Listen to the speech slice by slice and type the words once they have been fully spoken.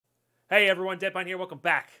Hey everyone, Deadpine here. Welcome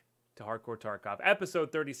back to Hardcore Tarkov.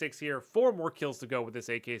 Episode 36 here. 4 more kills to go with this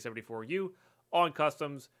AK-74U on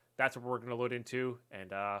Customs. That's what we're going to load into,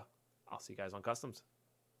 and I'll see you guys on Customs.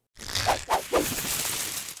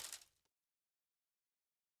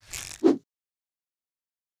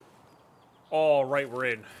 All right, we're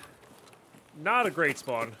in. Not a great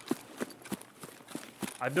spawn.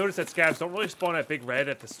 I've noticed that scavs don't really spawn at Big Red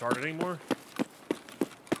at the start anymore.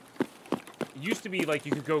 It used to be like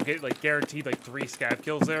you could go get like guaranteed like 3 scav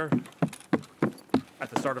kills there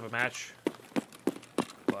at the start of a match,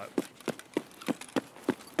 but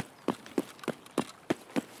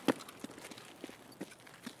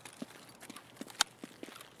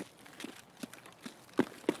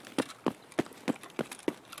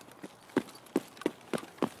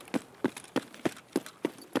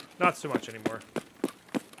not so much anymore.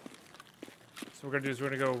 So what we're gonna do is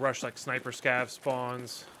we're gonna go rush like sniper scav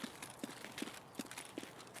spawns.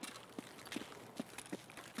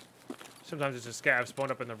 Sometimes it's just scav spawn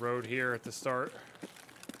up in the road here at the start.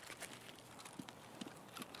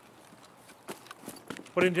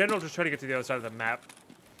 But in general, just try to get to the other side of the map.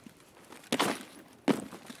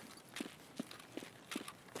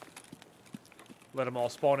 Let them all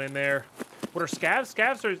spawn in there. What are scavs?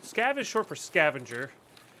 Scav is short for scavenger.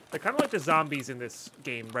 They're kind of like the zombies in this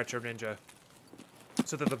game, Retro Ninja.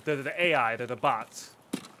 So they're the AI, they're the bots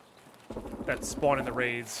that spawn in the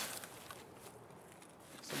raids.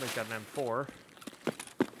 Somebody's got an M4.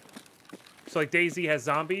 So like DayZ has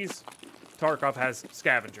zombies, Tarkov has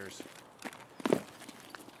scavengers.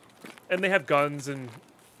 And they have guns and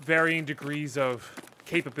varying degrees of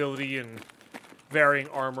capability and varying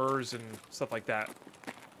armors and stuff like that.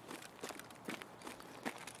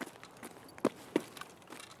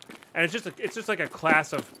 And it's just like a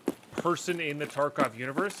class of person in the Tarkov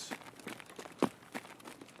universe.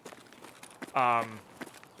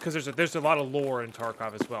 Because there's a lot of lore in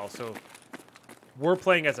Tarkov as well. So we're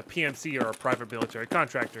playing as a PMC or a private military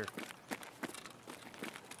contractor.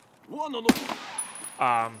 All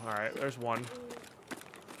right, there's one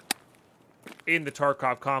in the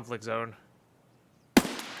Tarkov conflict zone.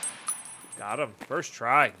 Got him. First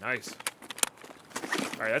try. Nice.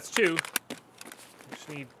 All right, that's 2. Just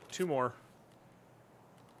need 2 more.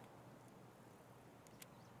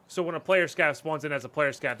 So when a player scav spawns in as a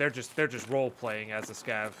player scav, they're just role playing as a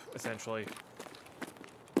scav essentially.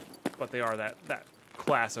 But they are that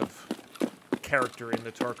class of character in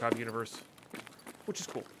the Tarkov universe, which is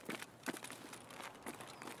cool.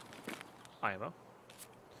 IMO.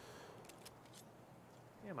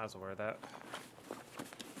 Yeah, might as well wear that.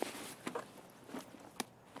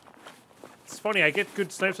 It's funny, I get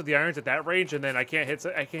good snipes with the irons at that range, and then I can't hit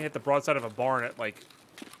the broadside of a barn at like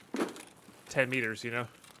 10 meters, you know.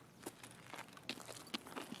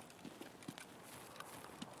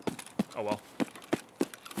 Oh well.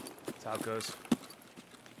 That's how it goes.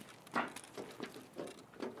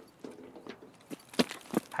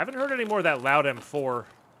 Haven't heard any more of that loud M4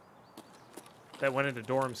 that went into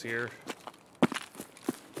dorms here.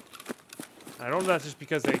 I don't know if that's just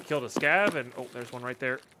because they killed a scav and... Oh, there's one right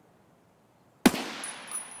there.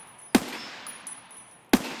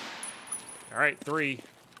 Alright, 3.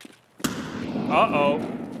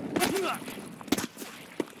 Uh-oh.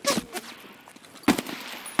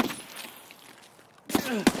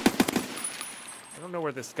 I don't know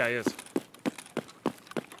where this guy is. I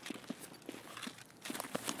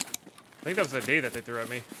think that was the day that they threw at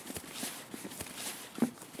me.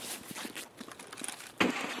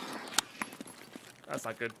 That's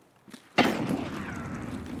not good.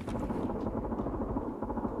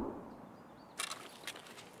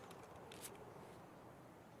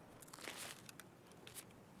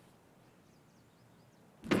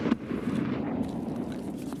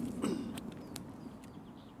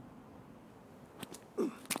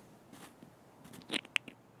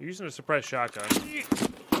 You're using a suppressed shotgun.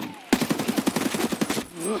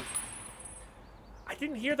 I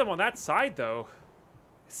didn't hear them on that side, though.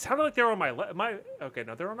 It sounded like they were on my left. Okay,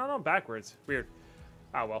 no, they're not on backwards. Weird.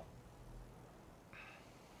 Ah, well.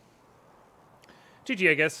 GG,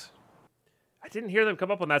 I guess. I didn't hear them come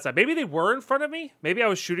up on that side. Maybe they were in front of me. Maybe I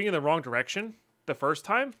was shooting in the wrong direction the first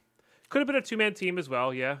time. Could have been a 2-man team as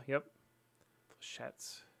well. Yeah, yep.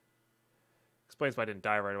 Shits. Explains why I didn't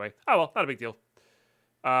die right away. Oh, well, not a big deal.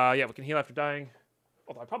 Yeah, we can heal after dying.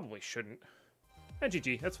 Although I probably shouldn't. And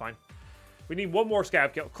GG, that's fine. We need 1 more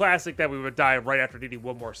scav kill. Classic that we would die right after needing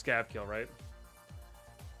 1 more scav kill, right?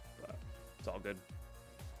 But it's all good.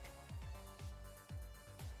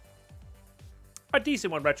 A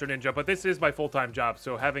decent one, Retro Ninja, but this is my full-time job,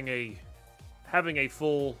 so having a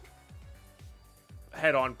full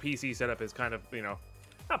head-on PC setup is kind of, you know,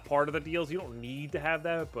 not part of the deals. You don't need to have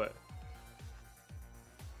that, but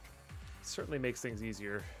it certainly makes things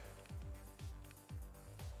easier.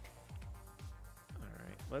 All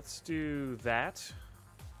right, let's do that.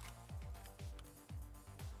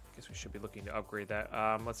 I guess we should be looking to upgrade that.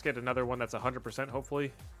 Let's get another one that's 100%,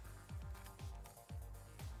 hopefully.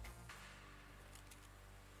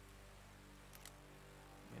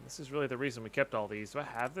 And this is really the reason we kept all these. Do I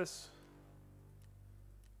have this?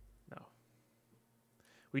 No.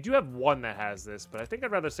 We do have one that has this, but I think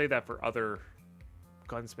I'd rather say that for other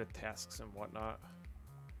gunsmith tasks and whatnot.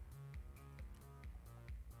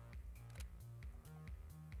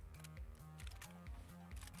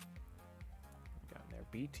 Got in there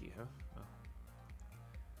BT, huh? Oh.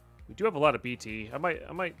 We do have a lot of BT. I might,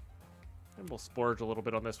 and we'll splurge a little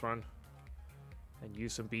bit on this run and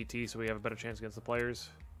use some BT so we have a better chance against the players.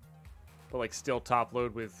 But like still top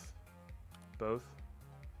load with both.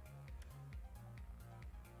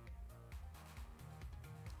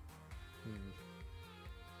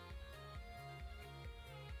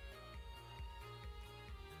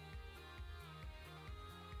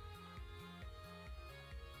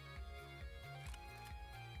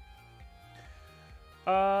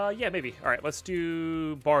 Yeah, maybe. All right, let's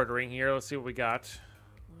do bartering here. Let's see what we got.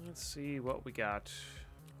 Let's see what we got.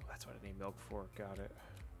 Oh, that's what I need milk for. Got it.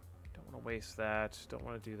 Don't want to waste that. Don't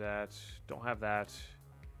want to do that. Don't have that.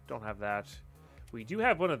 Don't have that. We do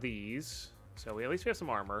have one of these, so at least we have some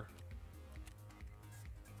armor.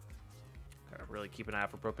 Gotta really keep an eye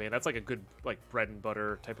out for propane. That's like a good like bread and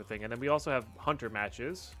butter type of thing. And then we also have hunter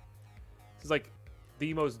matches. This is like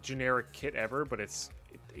the most generic kit ever, but it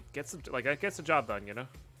gets like it gets the job done, you know.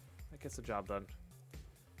 That gets the job done.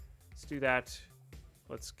 Let's do that.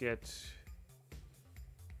 Let's get.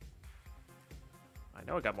 I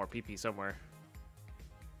know I got more PP somewhere.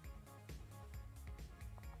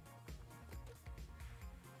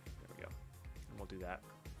 There we go. And we'll do that.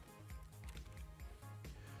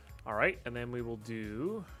 All right, and then we will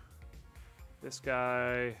do this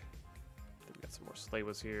guy. We got some more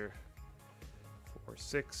Slaywas here. 4,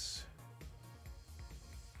 6.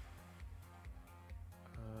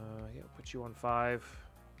 Yeah, put you on 5.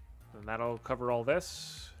 And that'll cover all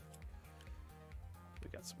this. We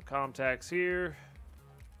got some contacts here.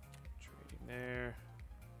 Trading there.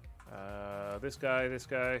 This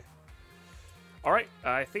guy. All right,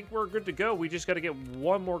 I think we're good to go. We just got to get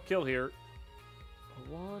one more kill here.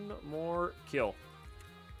 One more kill.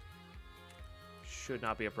 Should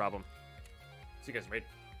not be a problem. See you guys, raid.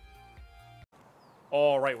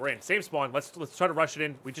 All right, we're in. Same spawn. Let's try to rush it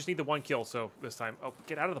in. We just need the one kill, so this time. Oh,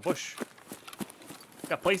 get out of the bush.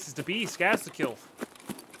 Got places to be. Scavs to kill.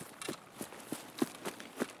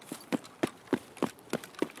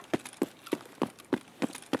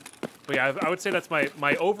 But yeah, I would say that's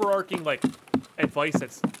my overarching like advice.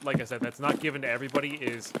 That's like I said, that's not given to everybody.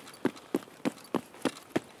 Is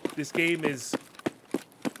this game is.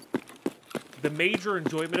 The major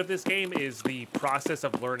enjoyment of this game is the process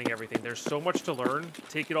of learning everything. There's so much to learn.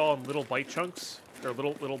 Take it all in little bite chunks, or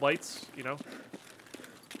little bites, you know?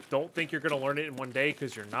 Don't think you're going to learn it in one day,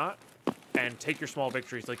 because you're not. And take your small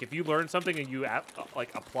victories. Like, if you learn something and you,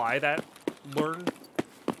 like, apply that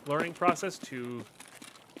learning process to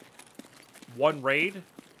one raid,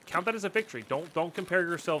 count that as a victory. Don't compare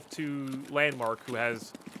yourself to Landmark, who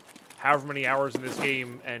has however many hours in this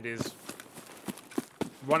game and is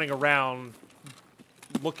running around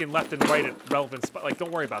looking left and right at relevant spots. Like,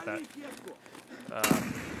 don't worry about that.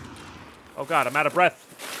 Oh god, I'm out of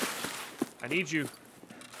breath. I need you.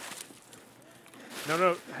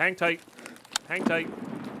 No, hang tight. Hang tight.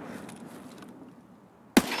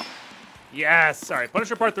 Yes! Alright,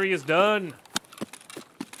 Punisher Part 3 is done.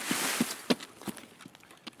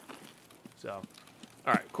 So,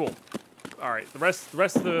 alright, cool. Alright, the rest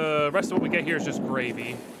of what we get here is just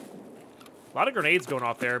gravy. A lot of grenades going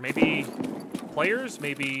off there. Maybe players?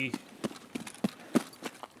 Maybe...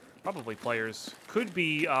 Probably players. Could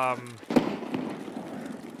be,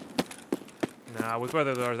 Nah, with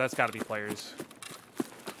weather though, that's gotta be players.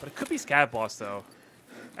 But it could be Scav Boss, though.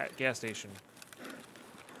 At gas station.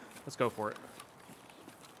 Let's go for it.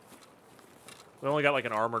 We only got, like,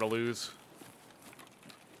 an armor to lose.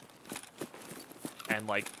 And,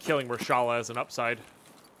 like, killing Rashala as an upside.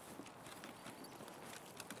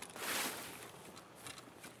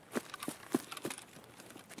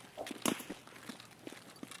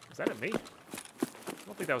 Was that at me? I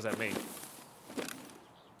don't think that was at me.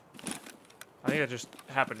 I think that just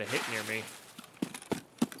happened to hit near me.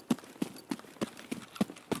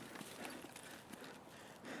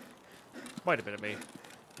 Might have been at me.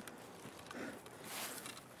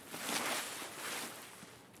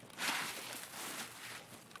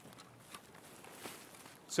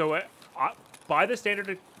 So buy the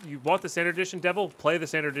standard. You want the standard edition Devil? Play the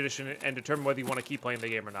standard edition and determine whether you want to keep playing the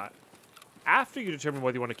game or not. After you determine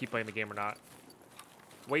whether you want to keep playing the game or not,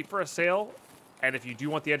 wait for a sale, and if you do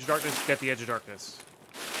want the Edge of Darkness, get the Edge of Darkness.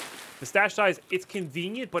 The stash size, it's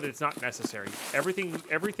convenient, but it's not necessary. Everything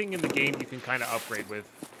in the game you can kind of upgrade with.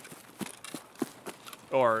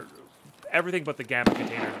 Or everything but the Gamma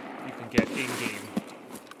container you can get in-game.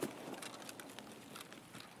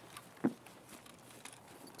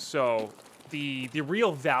 So, the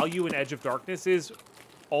real value in Edge of Darkness is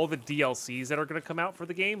all the DLCs that are going to come out for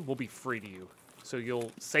the game will be free to you. So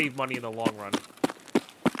you'll save money in the long run.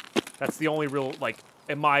 That's the only real, like,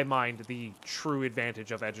 in my mind, the true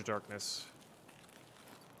advantage of Edge of Darkness.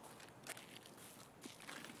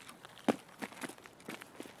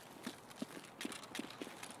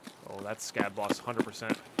 Oh, that's Scab Boss, 100%.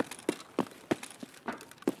 I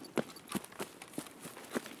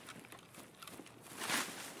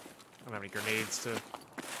don't have any grenades to...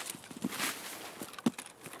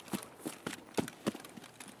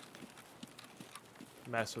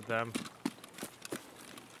 mess with them.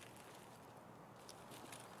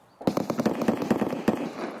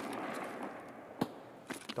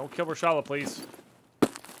 Don't kill Rashala, please.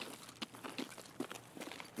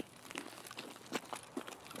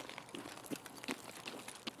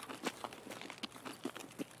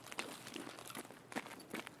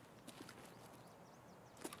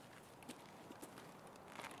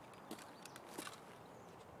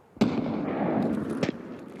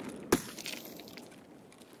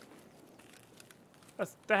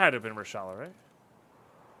 That had to have been Rashala, right?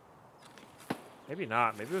 Maybe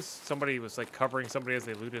not. Maybe it was somebody was like covering somebody as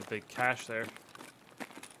they looted the cache there.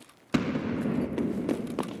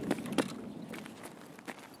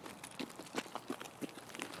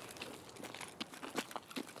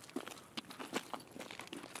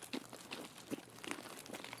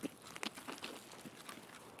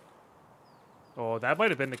 Oh, that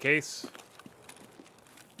might have been the case.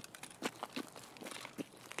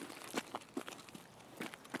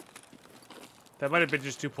 That might have been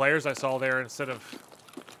just two players I saw there instead of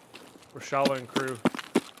Rashala and crew.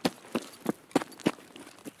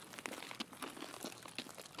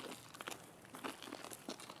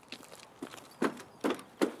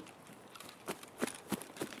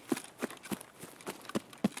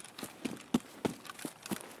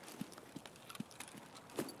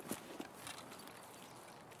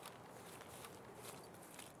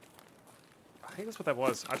 I think that's what that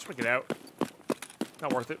was. I just want to get out.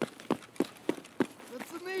 Not worth it.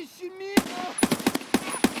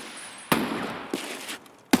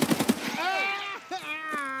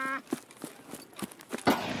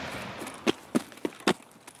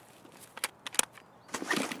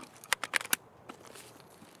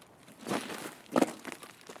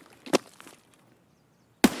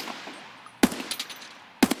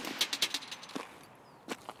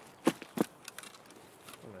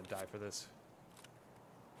 I'm gonna die for this.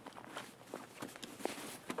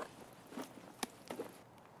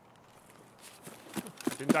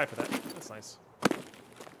 Didn't die for that. That's nice.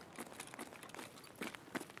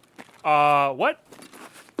 What?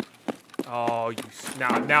 Oh, you...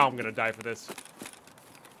 Now I'm gonna die for this.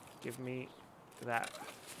 Give me that.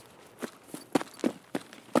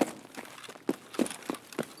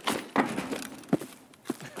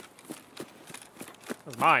 That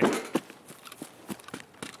was mine.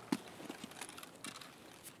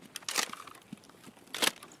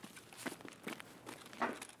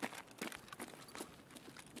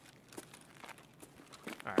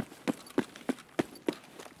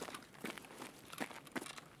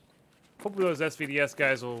 Hopefully those SVDS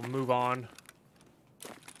guys will move on.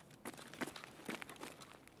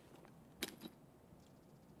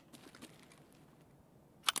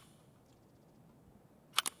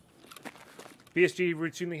 BSG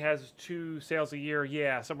routinely has 2 sales a year.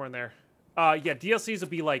 Yeah, somewhere in there. Yeah, DLCs will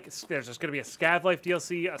be like, there's just going to be a Scav Life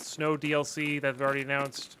DLC, a Snow DLC that they've already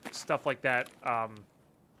announced, stuff like that on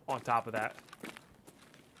top of that.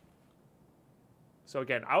 So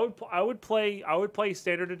again, I would play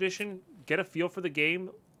Standard Edition, get a feel for the game,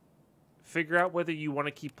 figure out whether you want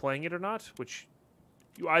to keep playing it or not, which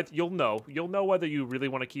you'll know whether you really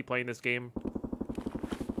want to keep playing this game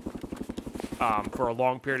for a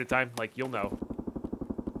long period of time. Like, you'll know.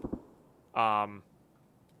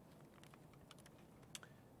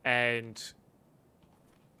 And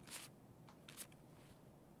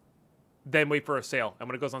then wait for a sale. And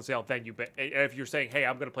when it goes on sale, then if you're saying, hey,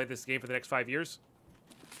 I'm going to play this game for the next 5 years,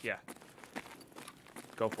 yeah,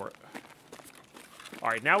 go for it. All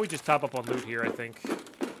right, now we just top up on loot here, I think.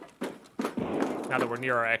 Now that we're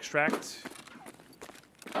near our extract.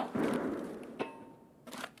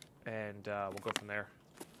 and we'll go from there.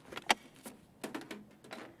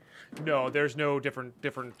 No, there's no different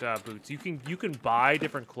boots. You can buy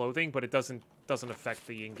different clothing, but it doesn't affect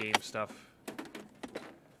the in-game stuff.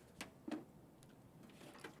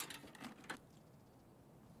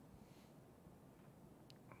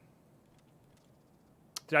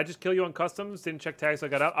 Did I just kill you on customs? Didn't check tags I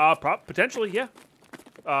got out? Potentially, yeah.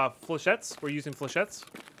 Flechettes. We're using flechettes.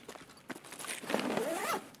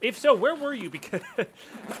 If so, where were you? Because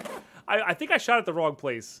I think I shot at the wrong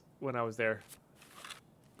place when I was there.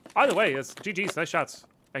 Either way, it's GG's. Nice shots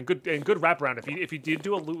and good wraparound. If you did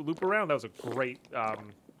do a loop around, that was a great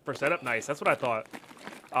for setup. Nice. That's what I thought.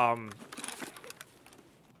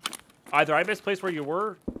 Either I misplaced where you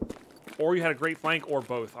were, or you had a great flank, or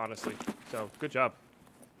both. Honestly, so good job.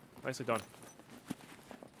 Nicely done.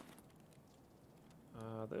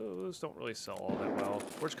 Those don't really sell all that well.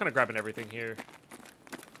 We're just kind of grabbing everything here.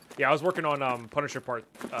 Yeah, I was working on Punisher Part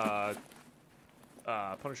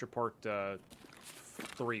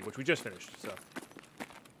 3, which we just finished. So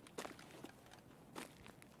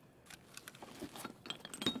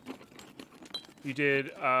you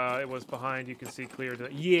did. It was behind. You can see clear.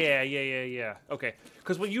 Yeah. Okay,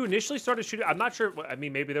 because when you initially started shooting, I'm not sure. I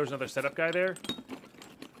mean, maybe there was another setup guy there.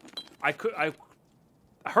 I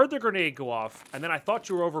heard the grenade go off, and then I thought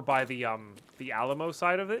you were over by the Alamo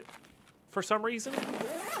side of it for some reason.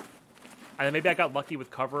 And then maybe I got lucky with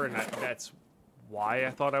cover, and that's why I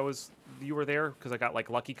thought you were there, because I got like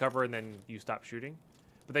lucky cover, and then you stopped shooting.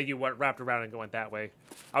 But then you wrapped around and went that way.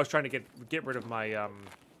 I was trying to get rid of my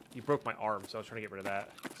you broke my arm, so I was trying to get rid of that.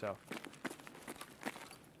 So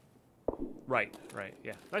right,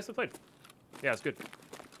 yeah, nicely played. Yeah, it's good.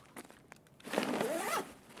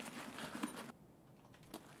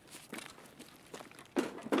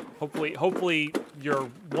 Hopefully you're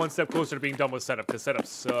one step closer to being done with setup, because setup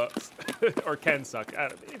sucks. Or can suck.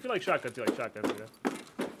 If you like shotguns, you like shotguns. You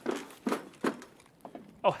know?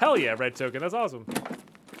 Oh, hell yeah, red token. That's awesome.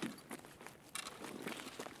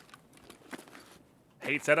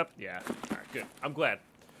 Hate setup? Yeah. All right, good. I'm glad.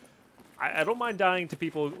 I don't mind dying to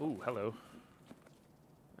people. Ooh, hello.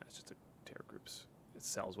 That's just a terror groups. It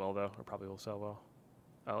sells well, though. Or probably will sell well.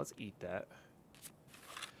 Oh, let's eat that.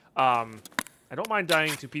 I don't mind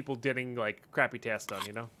dying to people getting, like, crappy tasks done,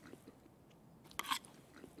 you know?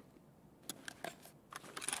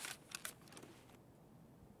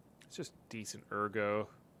 It's just decent ergo.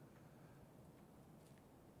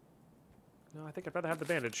 No, I think I'd rather have the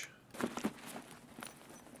bandage.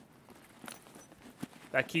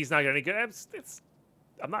 That key's not any good.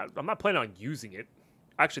 I'm not planning on using it.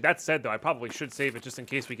 Actually, that said, though, I probably should save it just in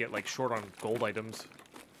case we get, like, short on gold items.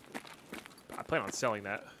 I plan on selling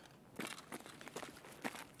that.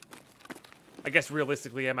 I guess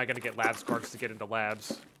realistically, am I going to get labs cards to get into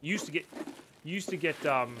labs? Used to get,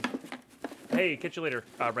 hey, catch you later,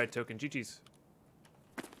 red token, GG's.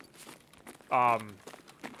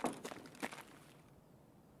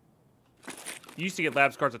 You used to get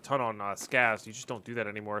labs cards a ton on scavs. You just don't do that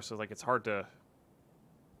anymore, so like it's hard to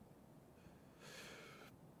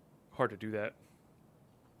do that.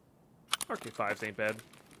 RK5s ain't bad.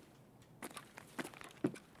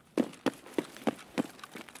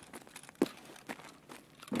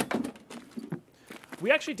 We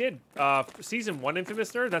actually did season 1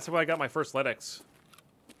 Infamous Nerd. That's how I got my first LEDX.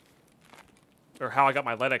 Or how I got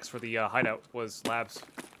my LEDX for the hideout was labs.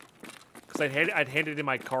 Because I'd handed in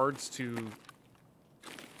my cards to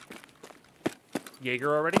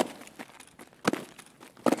Jaeger already.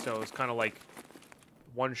 So it was kind of like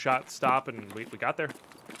one shot stop, and we got there.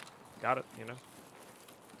 Got it, you know.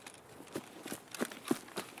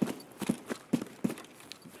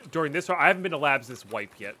 During this, I haven't been to labs this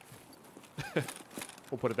wipe yet.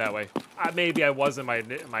 We'll put it that way. Maybe I was in my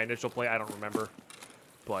initial play. I don't remember,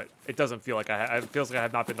 but it doesn't feel like it feels like I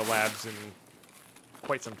have not been to labs in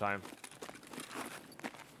quite some time.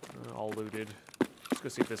 All looted. Let's go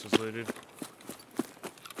see if this was looted.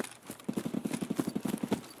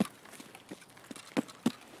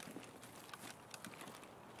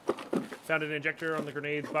 Found an injector on the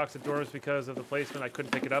grenades box of doors because of the placement. I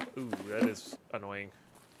couldn't pick it up. Ooh, that is annoying.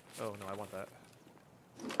 Oh no, I want that.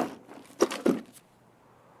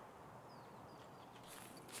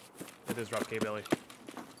 It is rough, K-Billy.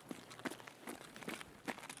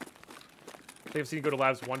 I've seen you go to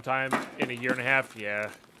labs one time in a year and a half. Yeah.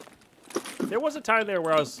 There was a time there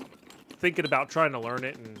where I was thinking about trying to learn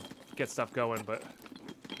it and get stuff going, but...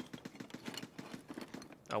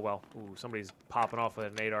 Oh, well. Ooh, somebody's popping off with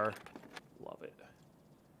an ADAR. Love it.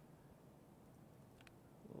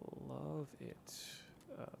 Love it.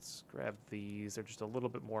 Let's grab these. They're just a little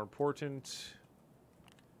bit more important.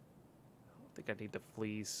 I don't think I need the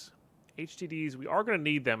fleece. HDDs, we are going to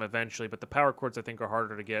need them eventually, but the power cords, I think, are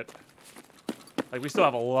harder to get. Like, we still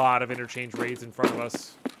have a lot of interchange raids in front of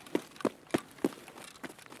us.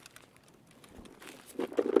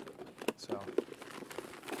 So.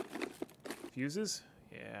 Fuses?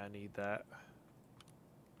 Yeah, I need that.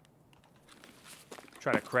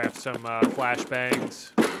 Try to craft some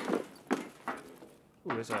flashbangs.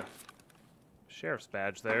 Ooh, there's a sheriff's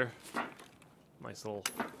badge there. Nice little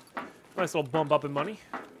bump up in money.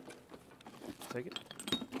 Take it.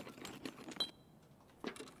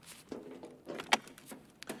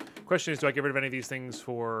 Question is, do I get rid of any of these things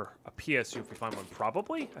for a PSU if we find one?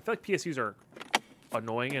 Probably. I feel like PSUs are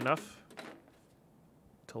annoying enough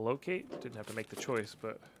to locate. Didn't have to make the choice,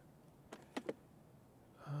 but...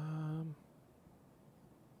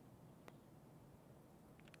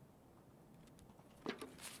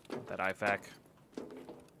 that IFAK.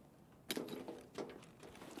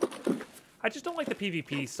 I just don't like the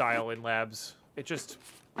PvP style in labs. It just...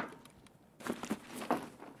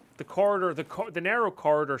 The corridor, the narrow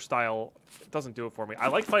corridor style doesn't do it for me. I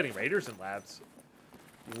like fighting raiders in labs.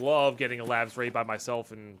 Love getting a labs raid by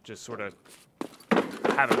myself and just sort of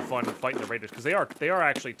having fun fighting the raiders, because they are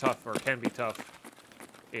actually tough, or can be tough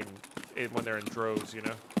in when they're in droves, you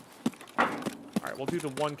know. All right, we'll do the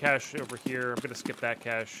one cache over here. I'm gonna skip that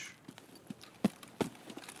cache, and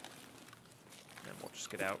we'll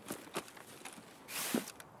just get out.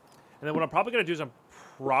 And then what I'm probably gonna do is I'm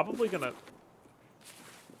probably gonna.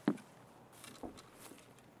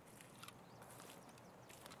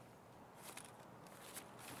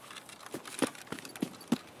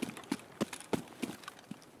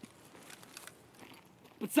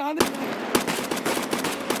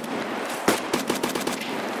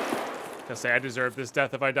 Gonna say I deserve this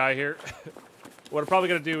death if I die here. What I'm probably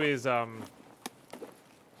gonna do is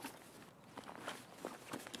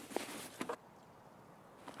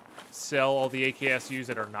sell all the AKSUs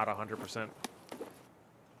that are not 100%.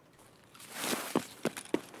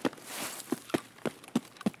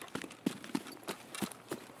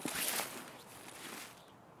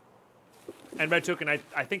 And by token, I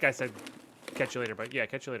think I said catch you later, but yeah,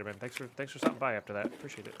 catch you later, man. Thanks for stopping by after that.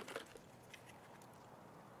 Appreciate it.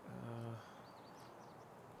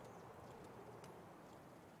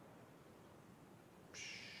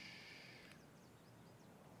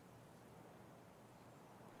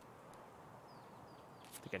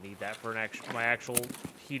 I think I need that for my actual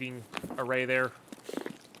heating array there.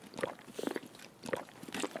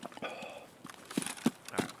 All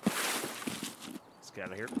right. Let's get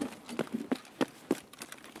out of here.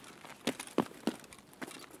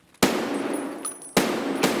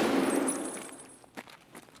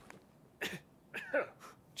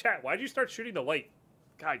 Chat, why'd you start shooting the light?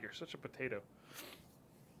 God, you're such a potato.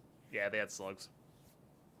 Yeah, they had slugs.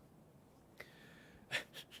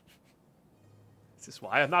 This is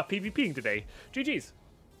why I'm not PvPing today. GG's.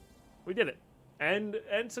 We did it. And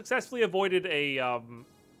successfully avoided a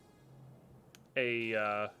thing.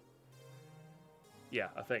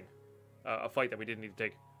 A fight that we didn't need to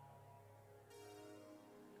take.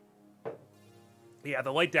 Yeah,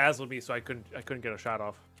 the light dazzled me, so I couldn't get a shot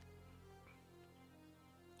off.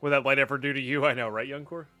 What that light ever do to you? I know, right,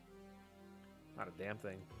 Youngcore? Not a damn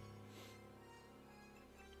thing.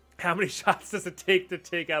 How many shots does it take to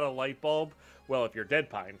take out a light bulb? Well, if you're Dead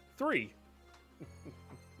Pine, 3.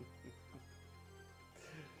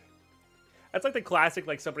 That's like the classic,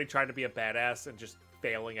 like somebody trying to be a badass and just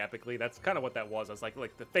failing epically. That's kind of what that was. I was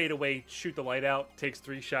like the fade away, shoot the light out, takes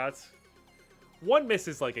 3 shots. One miss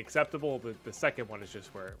is like acceptable, but the second one is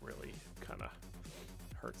just where it really kind of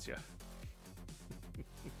hurts you.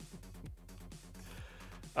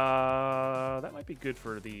 That might be good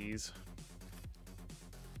for these.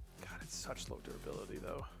 God, it's such low durability,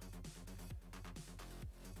 though.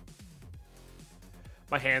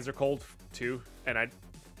 My hands are cold, too, and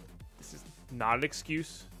this is not an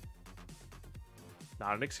excuse.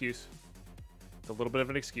 Not an excuse. It's a little bit of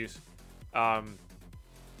an excuse. I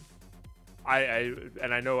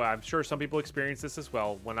know, I'm sure some people experience this as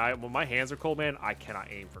well. When my hands are cold, man, I cannot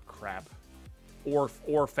aim for crap. Or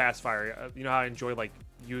fast fire. You know how I enjoy, like,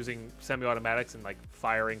 using semi-automatics and like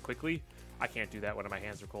firing quickly? I can't do that when my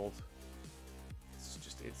hands are cold.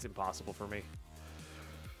 It's impossible for me.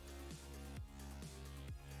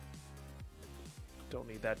 Don't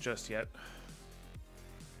need that just yet.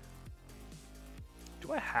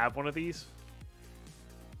 Do I have one of these?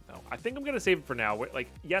 No, I think I'm gonna save it for now.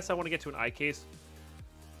 Like, yes, I want to get to an eye case.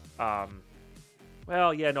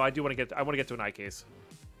 Well, yeah, no, I want to get to an eye case.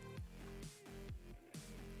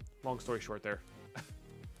 Long story short there. I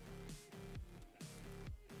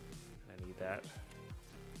need that.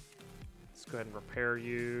 Let's go ahead and repair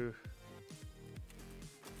you.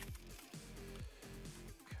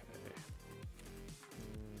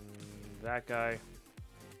 Save that guy.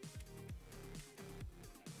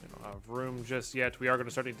 We don't have room just yet. We are going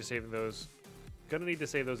to start needing to save those. Gonna need to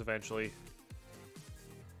save those eventually.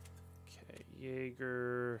 Okay,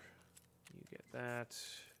 Jaeger. You get that.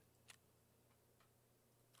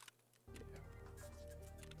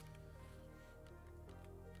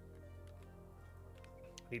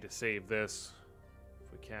 Need to save this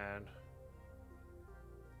if we can.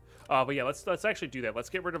 But yeah, let's actually do that. Let's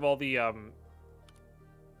get rid of all the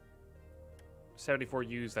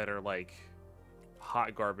 74Us that are like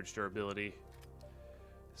hot garbage durability,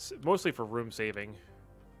 mostly for room saving,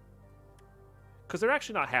 because they're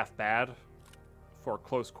actually not half bad for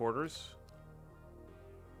close quarters.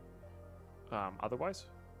 Otherwise.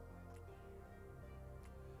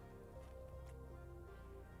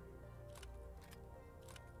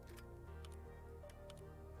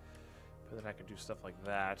 But then I can do stuff like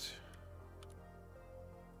that.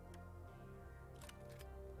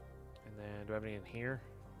 And then, do I have any in here?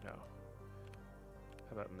 No.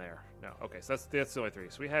 How about in there? No. Okay, so that's the only three.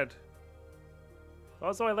 So we had... Well,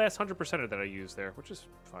 that's my last 100%er that I used there, which is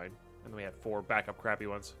fine. And then we had 4 backup crappy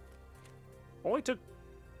ones. Only took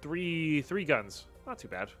three guns. Not too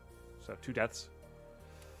bad. So 2 deaths.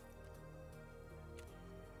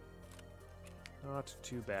 Not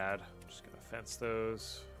too bad. I'm just gonna fence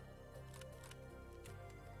those.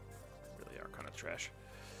 Really are kind of trash.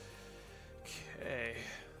 Okay.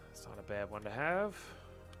 It's not a bad one to have.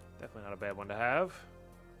 Definitely not a bad one to have.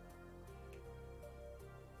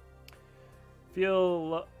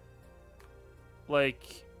 Feel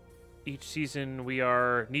like each season we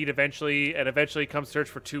are need eventually, and eventually come search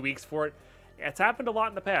for 2 weeks for it. It's happened a lot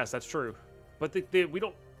in the past, that's true. But we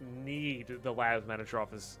don't need the Labs manager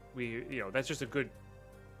office. That's just a good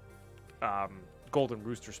golden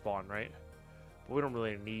rooster spawn, right? But we don't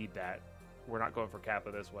really need that. We're not going for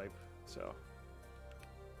Kappa this wipe, so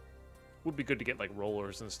would be good to get like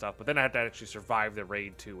rollers and stuff. But then I have to actually survive the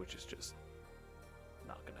raid too, which is just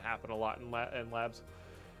not going to happen a lot in Labs.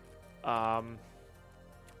 All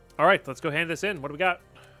right, let's go hand this in. What do we got?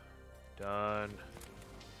 Done.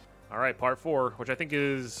 All right, part 4, which I think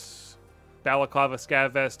is Balaclava,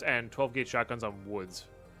 Scav Vest, and 12-gauge shotguns on woods.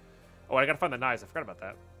 Oh, I got to find the knives. I forgot about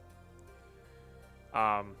that.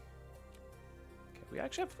 Okay, we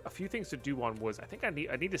actually have a few things to do on woods. I think I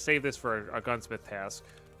need to save this for a gunsmith task.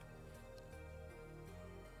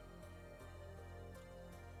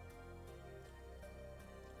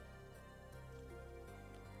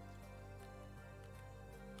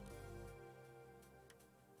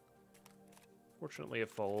 Fortunately, it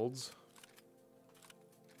folds.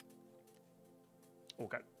 Oh,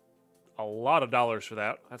 got a lot of dollars for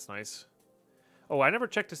that. That's nice. Oh, I never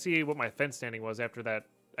checked to see what my fence standing was after that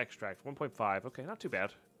extract. 1.5. Okay, not too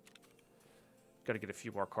bad. Got to get a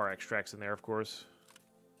few more car extracts in there, of course.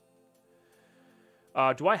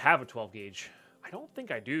 Do I have a 12 gauge? I don't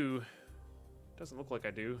think I do. Doesn't look like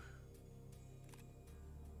I do.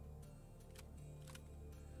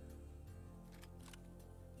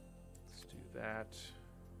 That.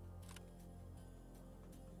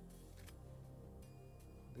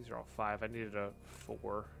 These are all 5. I needed a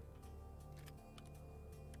 4.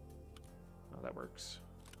 Oh, that works.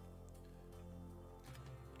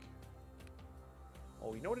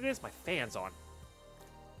 Oh, you know what it is? My fan's on.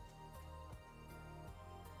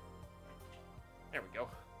 There we go.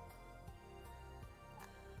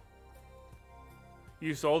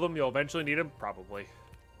 You sold them, you'll eventually need them? Probably.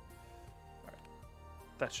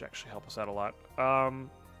 That should actually help us out a lot.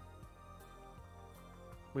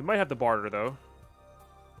 We might have the barter, though.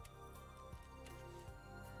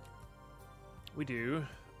 We do.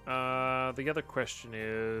 The other question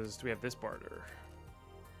is, do we have this barter?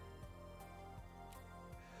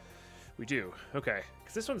 We do. Okay.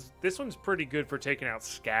 Because this one's pretty good for taking out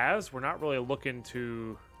scavs. We're not really looking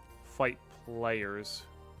to fight players.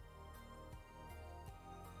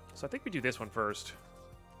 So I think we do this one first.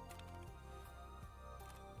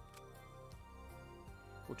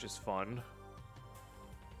 Which is fun.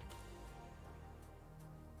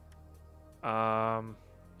 I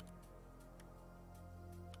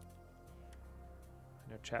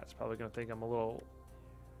know chat's probably going to think I'm a little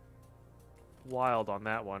wild on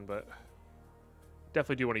that one, but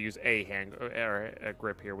definitely do want to use a hand or a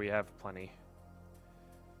grip here. We have plenty.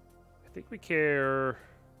 I think we care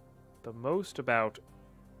the most about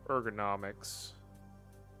ergonomics.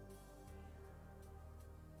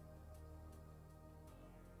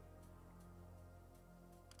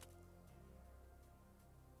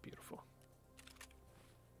 Beautiful.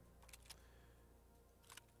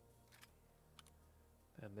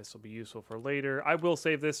 And this will be useful for later. I will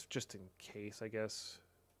save this just in case, I guess.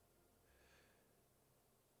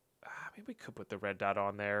 mean, we could put the red dot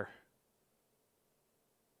on there.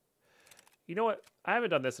 You know what? I haven't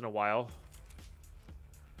done this in a while.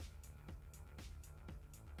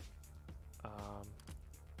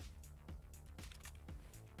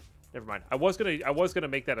 Never mind. I was gonna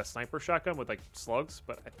make that a sniper shotgun with like slugs,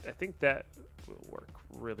 but I think that will work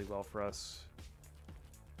really well for us.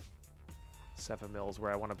 7 mils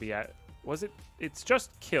where I want to be at. Was it? It's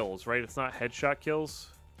just kills, right? It's not headshot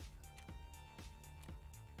kills.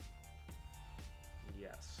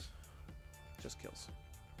 Yes, just kills.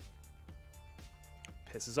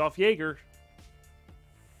 Pisses off Jaeger.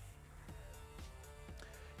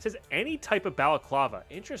 It says any type of balaclava.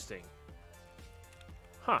 Interesting.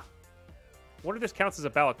 Huh. I wonder if this counts as a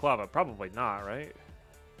balaclava. Probably not, right?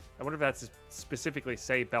 I wonder if that's specifically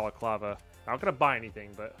say balaclava. I'm not gonna buy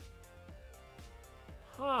anything, but...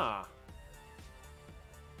 Huh.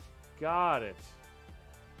 Got it.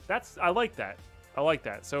 That's... I like that. I like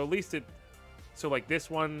that. So at least it... So like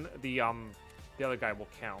this one, the other guy will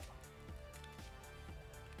count.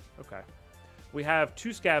 Okay. We have 2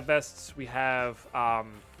 scav vests. We have,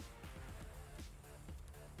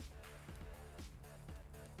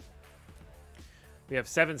 we have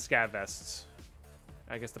 7 scav vests.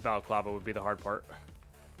 I guess the balaclava would be the hard part.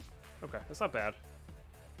 Okay, that's not bad.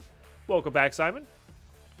 Welcome back, Simon.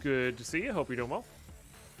 Good to see you. Hope you're doing well.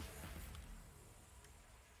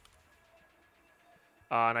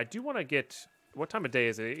 And I do want to get... What time of day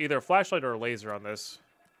is it? Either a flashlight or a laser on this.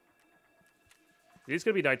 It is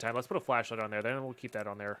going to be nighttime. Let's put a flashlight on there. Then we'll keep that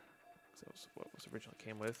on there. So that was what was originally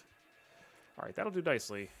came with. All right, that'll do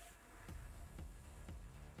nicely.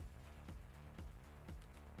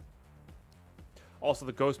 Also,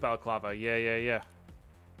 the ghost balaclava. Yeah.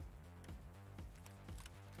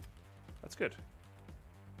 That's good.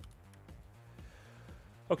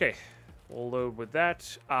 Okay, we'll load with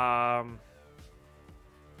that.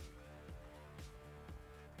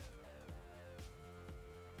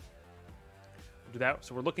 Do that.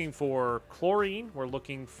 So we're looking for chlorine. We're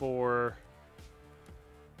looking for...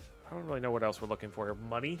 I don't really know what else we're looking for here.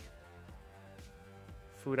 Money.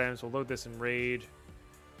 Food items. We'll load this in raid.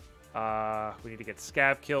 We need to get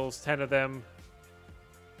scav kills, 10 of them.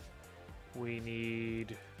 We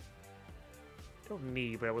need... Don't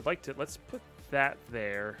need, but I would like to... Let's put that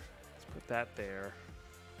there. Let's put that there.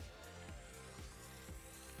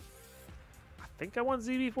 I think I want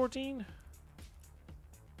ZB14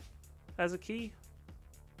 as a key.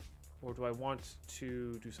 Or do I want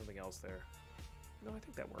to do something else there? No, I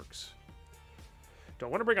think that works. Don't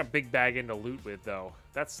want to bring a big bag in to loot with, though.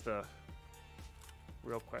 That's the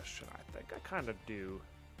real question. I think I kind of do.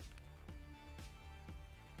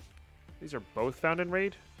 These are both found in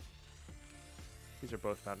raid? These are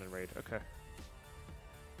both found in raid. Okay.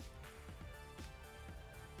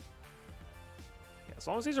 Yeah, as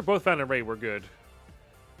long as these are both found in raid, we're good.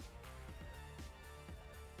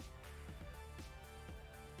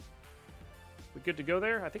 We good to go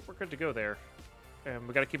there? I think we're good to go there. And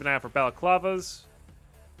we got to keep an eye out for balaclavas.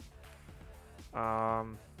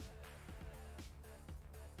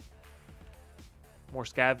 More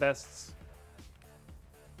scav vests.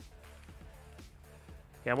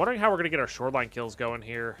 Yeah, I'm wondering how we're gonna get our shoreline kills going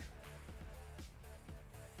here.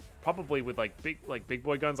 Probably with like big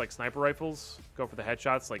boy guns, like sniper rifles. Go for the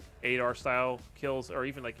headshots, like 8R style kills, or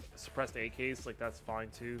even like suppressed AKs. Like that's fine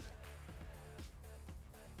too.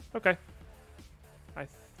 Okay. I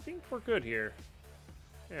think we're good here.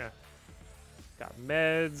 Yeah. Got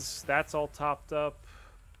meds. That's all topped up.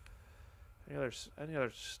 Any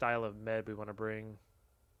other style of med we want to bring?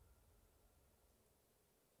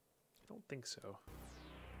 I don't think so.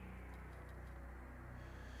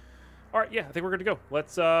 All right, yeah, I think we're good to go.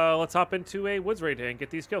 Let's hop into a woods raid and get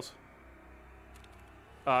these kills.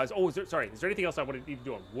 Is there anything else I want to need to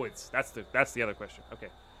do on woods? That's the other question. Okay.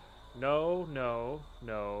 No.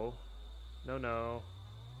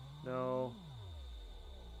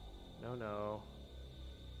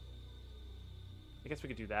 I guess we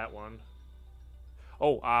could do that one.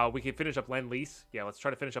 Oh, we can finish up Lend-Lease. Yeah, let's try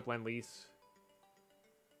to finish up Lend-Lease.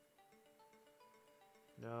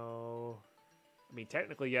 No. I mean,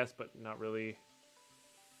 technically yes, but not really.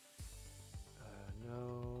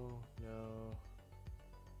 No.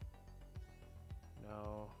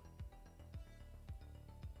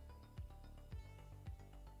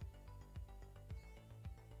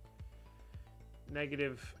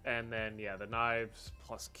 Negative, and then, yeah, the knives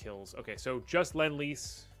plus kills. Okay, so just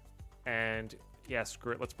Lend-Lease, and, yeah,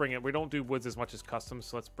 screw it. Let's bring it. We don't do woods as much as customs,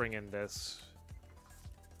 so let's bring in this.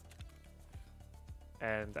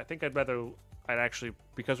 And I think I'd actually,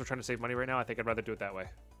 because we're trying to save money right now, I think I'd rather do it that way.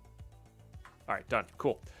 All right, done.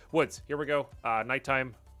 Cool. Woods, here we go.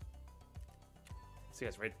 Nighttime. See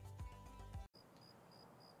you guys, raid.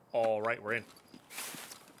 All right, we're in.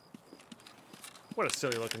 What a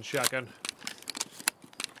silly looking shotgun.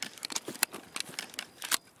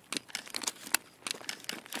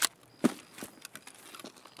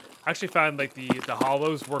 I actually found like the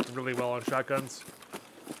hollows work really well on shotguns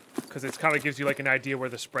because it kind of gives you like an idea where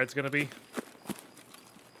the spread's gonna be.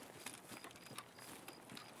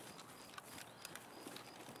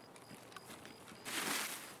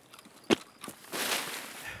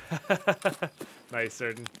 Nice,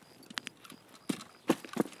 certain.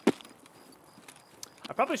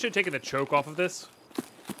 I probably should have taken the choke off of this.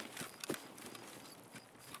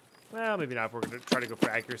 Well, maybe not if we're going to try to go for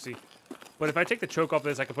accuracy. But if I take the choke off of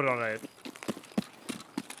this, I can put it on a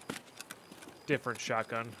different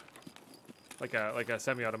shotgun. Like a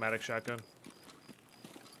semi-automatic shotgun.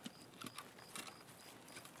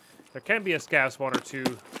 There can be a scav spawn or two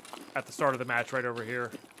at the start of the match right over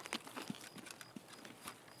here.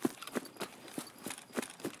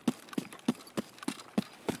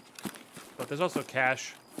 But there's also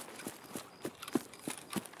cash.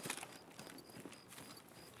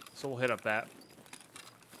 So we'll hit up that.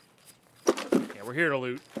 Yeah, we're here to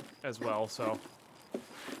loot as well, so.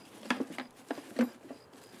 Not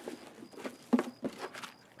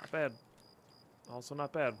bad. Also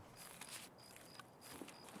not bad.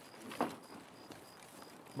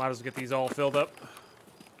 Might as well get these all filled up.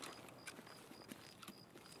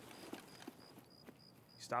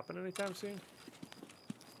 You stopping anytime soon?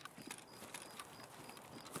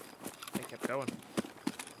 They kept going.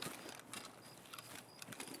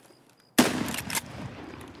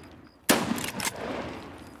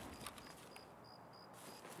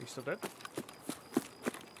 You still dead?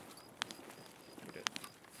 You did.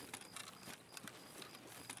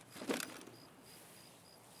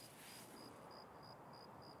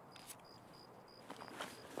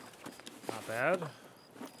 Not bad.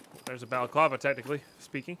 There's a balaclava, technically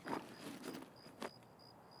speaking.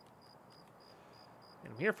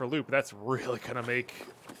 And I'm here for loot, but that's really gonna make...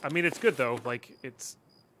 I mean, it's good, though. Like, it's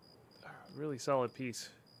a really solid piece.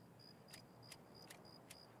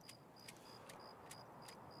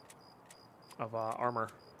 Of armor.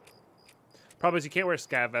 Problem is you can't wear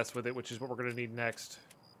scav vest with it, which is what we're going to need next.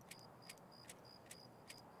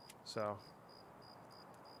 So.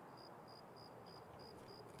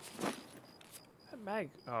 That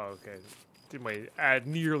mag... Oh, okay. Didn't weigh add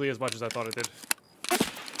nearly as much as I thought it did.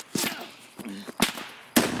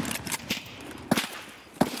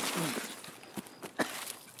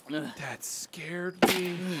 That scared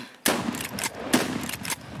me.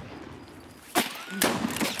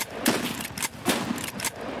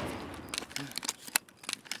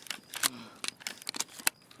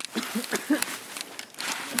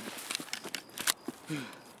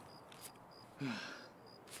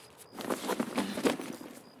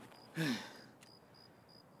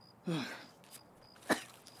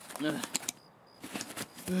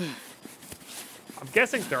 I'm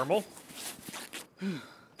guessing thermal. I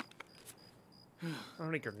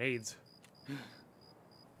don't need grenades.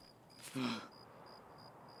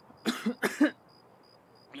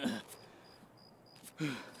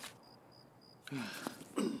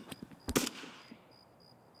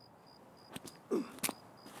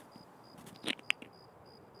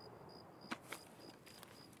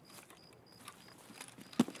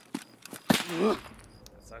 That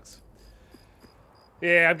sucks.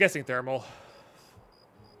 Yeah, I'm guessing thermal.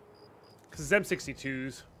 Because it's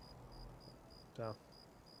M62s. So.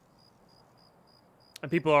 And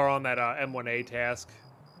people are on that M1A task.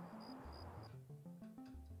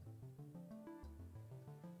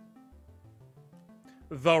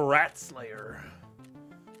 The Rat Slayer.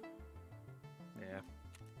 Yeah.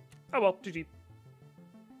 Oh well, GG.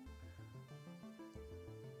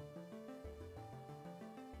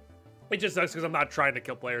 It just sucks because I'm not trying to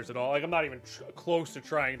kill players at all. Like, I'm not even close to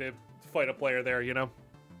trying to fight a player there, you know?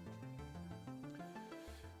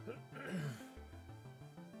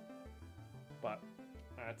 But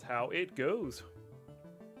that's how it goes.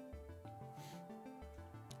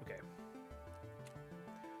 Okay.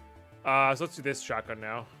 So let's do this shotgun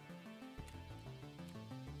now.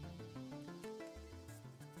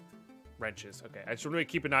 Wrenches. Okay, I just want to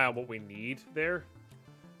keep an eye on what we need there.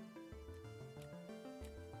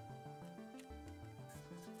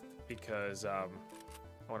 Because I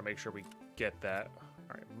want to make sure we get that.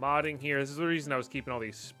 All right, modding here. This is the reason I was keeping all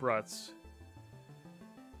these spruts.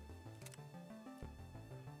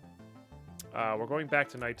 We're going back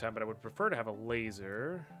to nighttime, but I would prefer to have a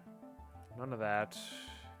laser. None of that.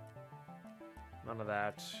 None of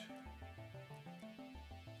that.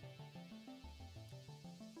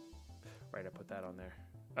 Right, I put that on there.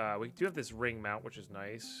 We do have this ring mount, which is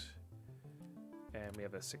nice. And we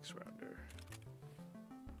have a 6-rounder.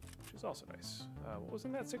 Which is also nice. What was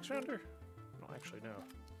in that 6-rounder? I don't actually know.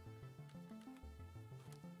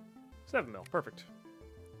 7 mil, perfect.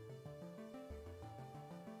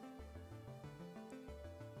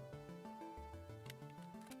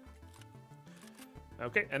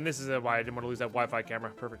 Okay, and this is why I didn't want to lose that Wi-Fi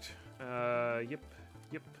camera. Perfect. Yep.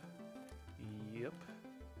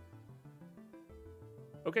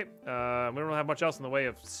 Okay, we don't really have much else in the way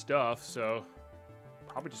of stuff, so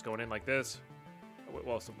probably just going in like this.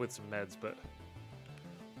 Well, with some meds, but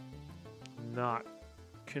not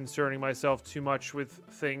concerning myself too much with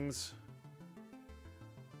things.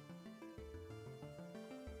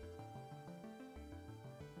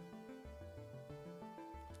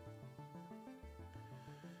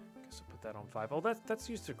 Guess I'll put that on 5. Oh, that's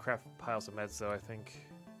used to craft piles of meds, though, I think.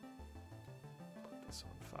 Put this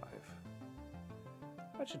on 5.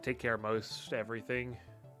 That should take care of most everything.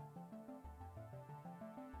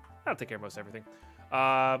 I'll take care of most everything.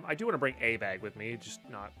 I do want to bring a bag with me, just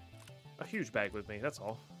not a huge bag with me, that's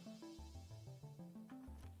all.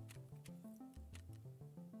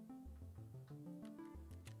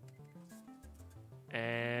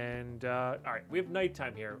 And, alright, we have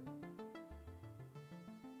nighttime here.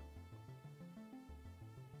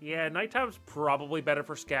 Yeah, nighttime's probably better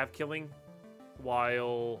for scav killing,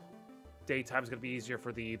 while daytime's gonna be easier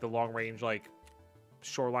for the long range, like,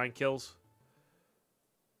 shoreline kills.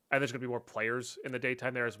 And there's gonna be more players in the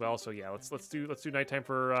daytime there as well. So yeah, let's do nighttime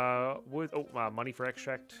for wood. Oh, money for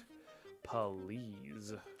extract,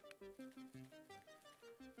 please. All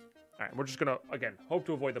right, we're just gonna again hope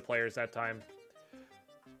to avoid the players that time,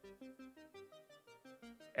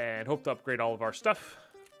 and hope to upgrade all of our stuff.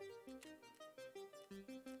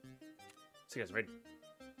 See you guys ready?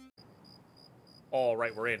 All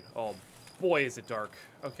right, we're in. Oh boy, is it dark.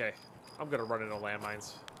 Okay, I'm gonna run into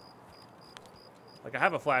landmines. Like, I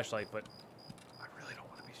have a flashlight, but I really don't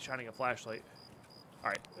want to be shining a flashlight.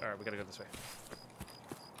 All right, we gotta go this way.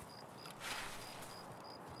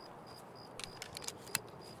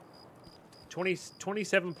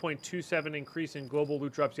 $27.27 increase in global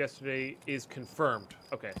loot drops yesterday is confirmed.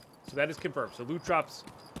 Okay, so that is confirmed. So loot drops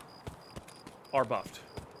are buffed.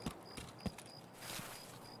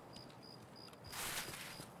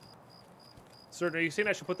 Sir, are you saying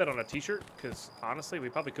I should put that on a t-shirt? Because honestly, we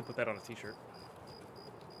probably could put that on a t-shirt.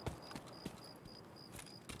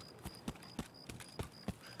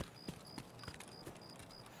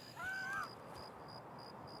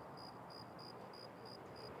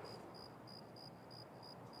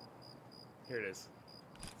 Here it is.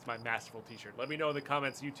 It's my masterful t-shirt. Let me know in the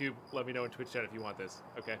comments, YouTube. Let me know in Twitch chat if you want this.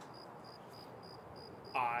 Okay.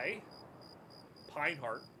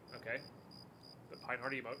 Pineheart. Okay. The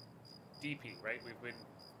Pineheart emote. DP, right? We've been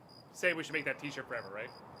saying we should make that t-shirt forever, right?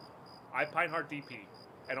 Pineheart DP.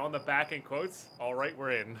 And on the back in quotes, all right,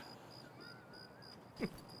 we're in.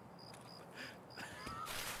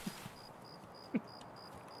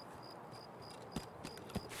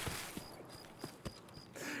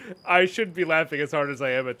 I shouldn't be laughing as hard as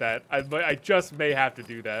I am at that. I just may have to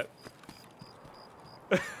do that.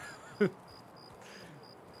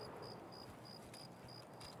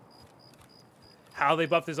 How they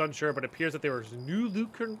buffed is unsure, but it appears that there was new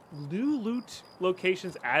loot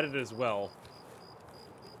locations added as well.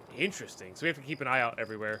 Interesting. So we have to keep an eye out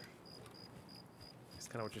everywhere. That's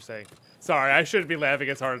kind of what you're saying. Sorry, I shouldn't be laughing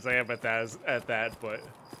as hard as I am at that, but...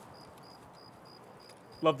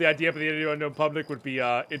 Love the idea, but the unknown public would be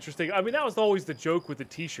interesting. I mean, that was always the joke with the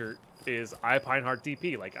t-shirt, is Pineheart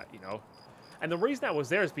DP, like, you know. And the reason that was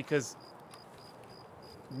there is because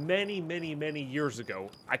many years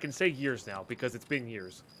ago, I can say years now because it's been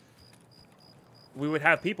years, we would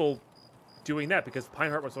have people doing that because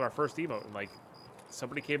Pineheart was our first emote, and, like,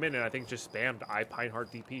 somebody came in and I think just spammed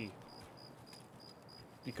Pineheart DP.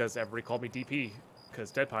 Because everybody called me DP,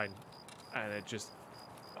 because Dead Pine. And it just...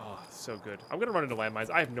 Oh, so good. I'm going to run into landmines.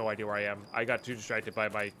 I have no idea where I am. I got too distracted by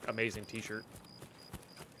my amazing t-shirt.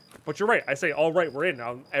 But you're right. I say, all right, we're in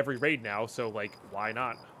on every raid now, so, like, why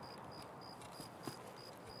not?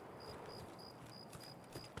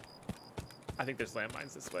 I think there's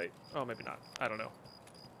landmines this way. Oh, maybe not. I don't know.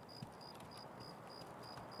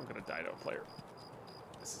 I'm going to die to a player.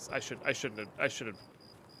 This is... I should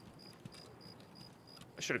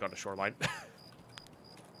have gone to shoreline.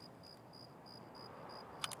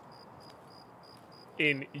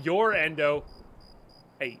 In your endo,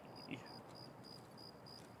 hey,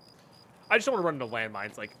 I just don't want to run into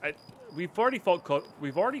landmines. Like, we've already fought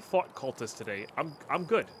cultists today. I'm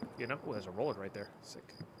good. You know, oh, there's a roller right there.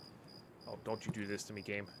 Sick. Oh, don't you do this to me,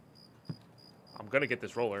 game. I'm gonna get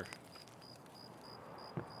this roller.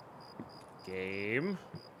 Game.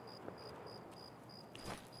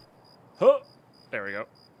 Huh. There we go.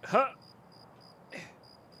 Huh.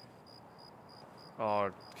 Oh,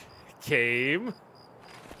 game.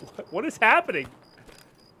 What is happening?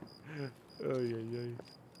 Oh, yeah.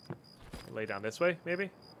 Lay down this way, maybe?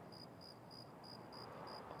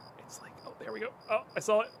 It's like, oh, there we go. Oh, I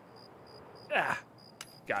saw it. Ah,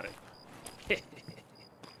 got it.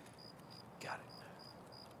 Got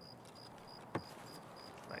it.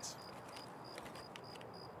 Nice.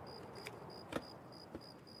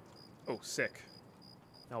 Oh, sick.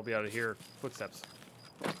 Now I'll be able to hear footsteps.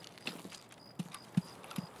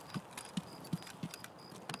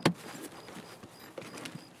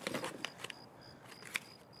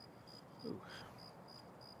 Ooh.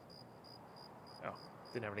 Oh,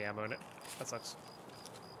 didn't have any ammo in it. That sucks.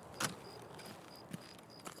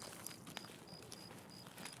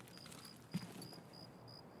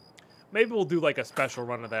 Maybe we'll do like a special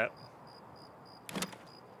run of that.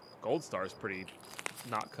 Gold Star's pretty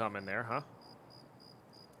not common there, huh?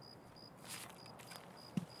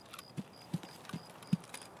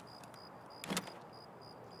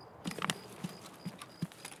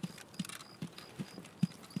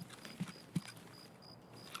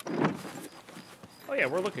 Oh yeah,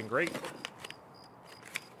 we're looking great.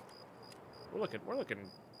 We're looking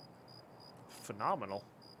phenomenal.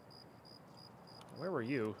 Where were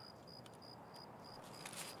you?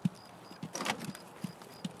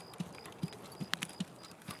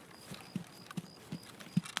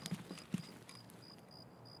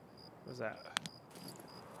 What was that?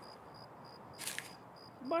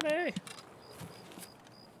 Money!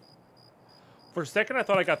 For a second, I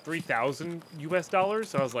thought I got 3,000 US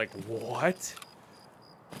dollars. I was like, what?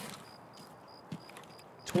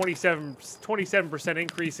 27%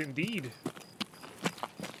 increase indeed.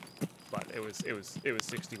 But it was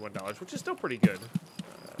 $61, which is still pretty good.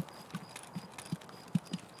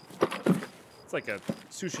 It's like a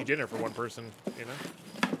sushi dinner for one person, you know?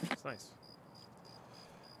 It's nice.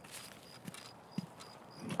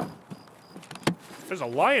 There's a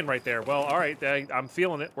lion right there. Well, all right, I'm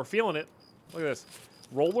feeling it. We're feeling it. Look at this.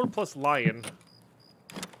 Roller plus lion.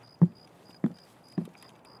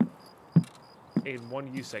 In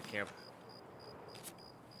one USEC camp.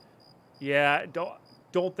 Yeah,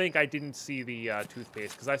 don't think I didn't see the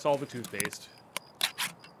toothpaste, because I saw the toothpaste.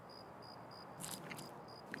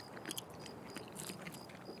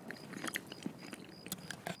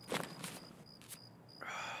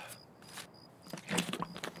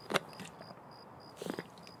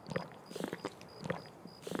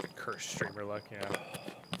 Cursed streamer luck, yeah.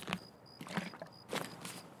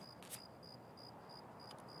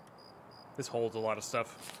 This holds a lot of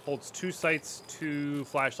stuff. Holds 2 sights, 2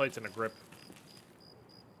 flashlights, and a grip.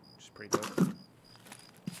 Which is pretty dope.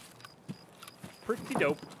 Pretty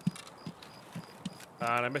dope.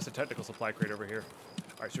 And I missed a technical supply crate over here.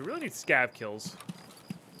 Alright, so we really need scav kills.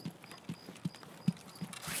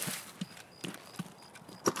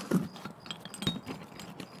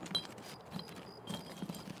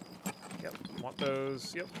 Yep, want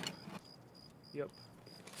those. Yep. Yep.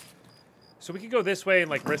 So we could go this way and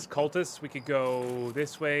like risk cultists. We could go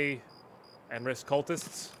this way and risk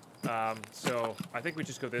cultists. So I think we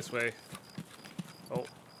just go this way. Oh, is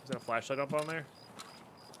that a flashlight up on there?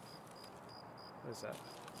 What is that?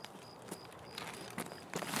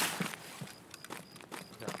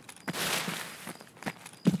 No.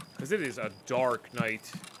 Because it is a dark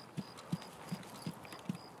night.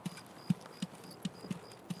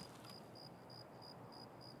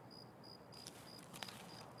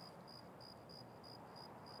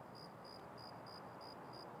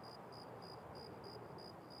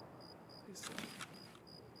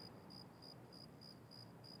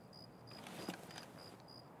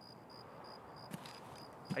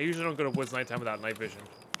 I usually don't go to woods nighttime without night vision.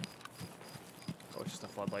 Oh, it's just a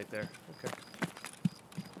floodlight there. Okay.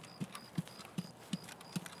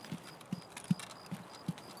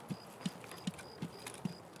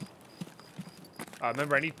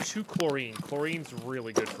 Remember, I need 2 chlorine. Chlorine's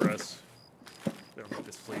really good for us. We don't need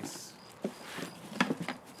this fleece.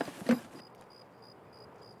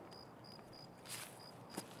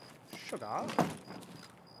 Sugar.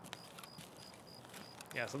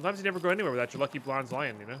 Yeah, sometimes you never go anywhere without your lucky bronze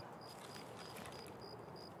lion, you know?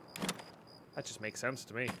 That just makes sense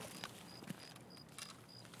to me.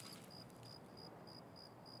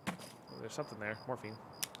 Oh, there's something there. Morphine.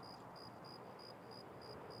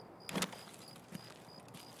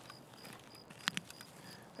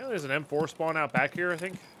 Yeah, there's an M4 spawn out back here, I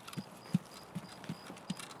think.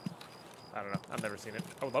 I don't know. I've never seen it.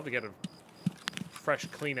 I would love to get a fresh,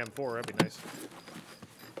 clean M4. That'd be nice.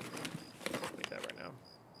 Need that right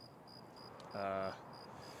now.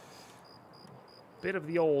 Bit of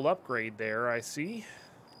the old upgrade there, I see.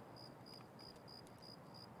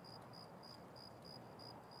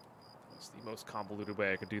 That's the most convoluted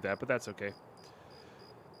way I could do that, but that's okay.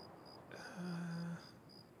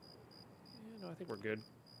 No, I think we're good.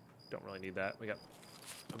 Don't really need that. We got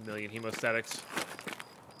a million hemostatics.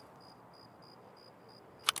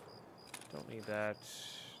 Don't need that.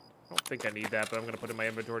 I don't think I need that, but I'm going to put it in my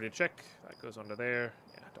inventory to check. That goes under there.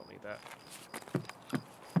 Yeah, don't need that.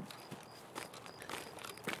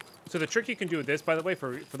 So the trick you can do with this, by the way,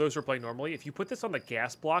 for those who are playing normally, if you put this on the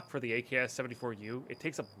gas block for the Hct S3, it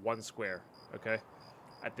takes up 1 square, okay?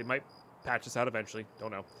 They might patch this out eventually.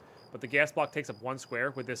 Don't know. But the gas block takes up 1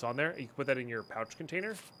 square with this on there. You can put that in your pouch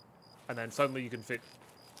container, and then suddenly you can fit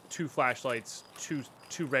 2 flashlights, two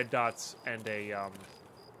red dots, and a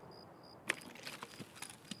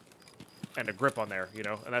grip on there, you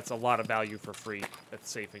know? And that's a lot of value for free. That's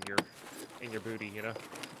safe in your booty, you know?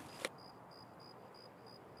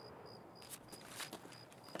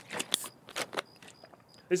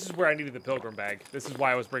 This is where I needed the pilgrim bag. This is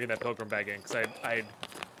why I was bringing that pilgrim bag in, because I had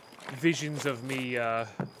visions of me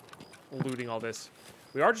looting all this.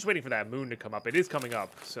 We are just waiting for that moon to come up. It is coming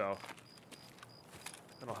up, so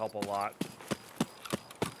that'll help a lot.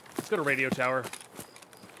 Let's go to radio tower.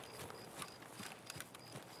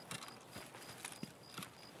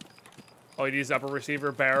 Oh, you need his upper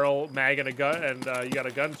receiver, barrel, mag, and a gun, and you got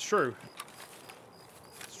a gun? It's true.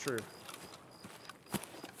 It's true.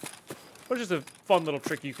 But it's just a fun little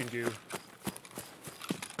trick you can do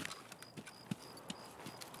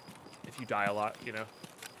if you die a lot, you know.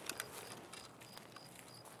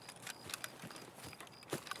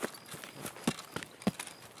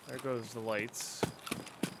 There goes the lights.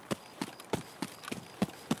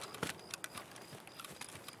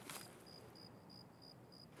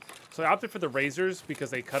 So I opted for the razors because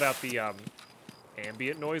they cut out the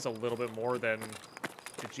ambient noise a little bit more than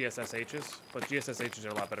the GSSHs, but GSSHs are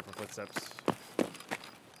a lot better for footsteps.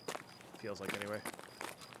 Feels like, anyway.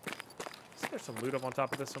 Is there some loot up on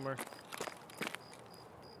top of this somewhere?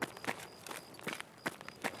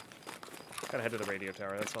 Gotta head to the radio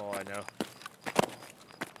tower, that's all I know.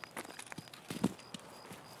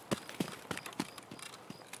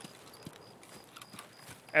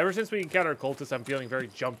 Ever since we encountered cultists, I'm feeling very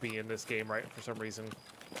jumpy in this game, right, for some reason,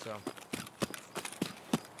 so.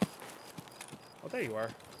 Oh, there you are.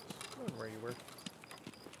 I don't know where you were.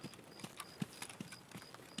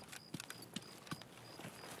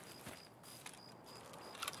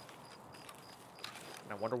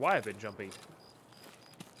 And I wonder why I've been jumpy.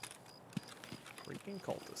 Freaking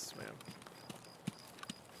cultists, man.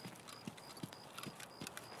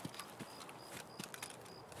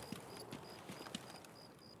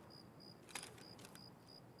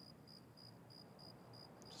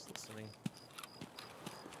 Just listening.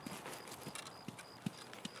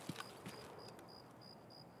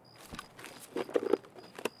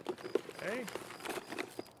 Okay.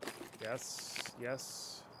 Yes,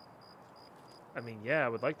 yes. I mean, yeah, I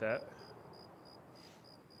would like that.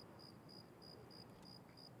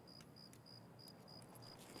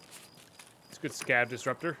 It's a good scab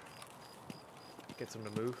disruptor. Gets them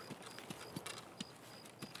to move.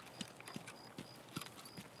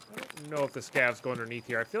 I don't know if the scabs go underneath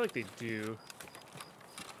here. I feel like they do.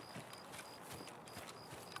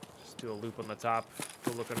 Just do a loop on the top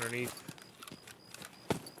to look underneath.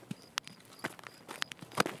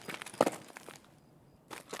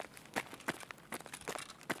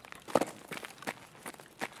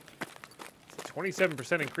 It's a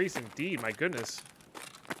 27% increase indeed, my goodness.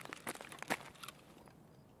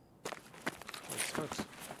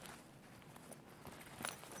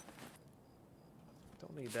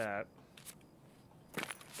 Don't need that.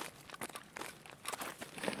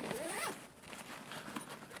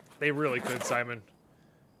 They really could, Simon.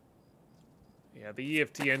 Yeah, the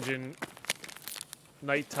EFT engine,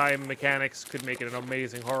 nighttime mechanics could make it an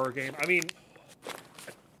amazing horror game. I mean,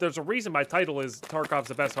 there's a reason my title is Tarkov's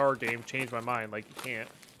the best horror game. Changed my mind. Like, you can't.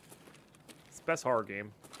 It's the best horror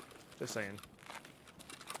game. Just saying.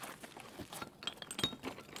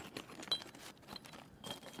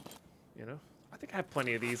 You know? I think I have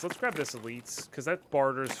plenty of these. Let's grab this Elites, because that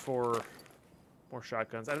barters for more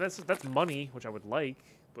shotguns. I mean, that's money, which I would like,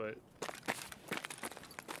 but...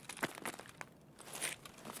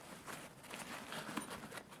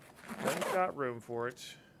 I've got room for it.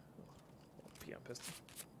 PM pistol.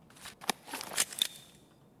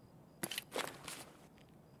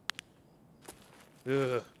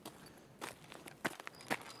 Ugh.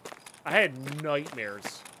 I had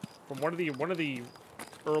nightmares from one of the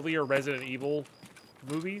earlier Resident Evil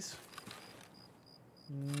movies.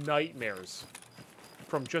 Nightmares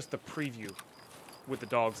from just the preview with the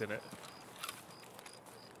dogs in it.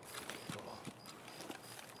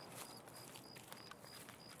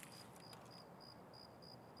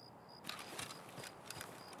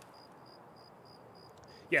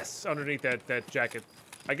 Yes, underneath that jacket.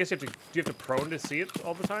 I guess do you have to prone to see it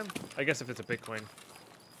all the time? I guess if it's a Bitcoin.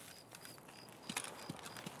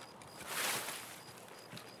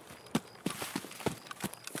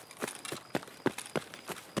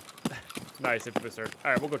 Nice, infamous art.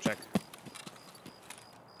 Alright, we'll go check.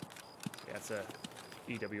 Yeah, it's a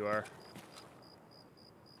EWR.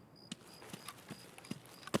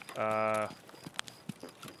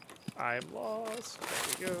 I'm lost.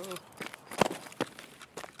 There we go.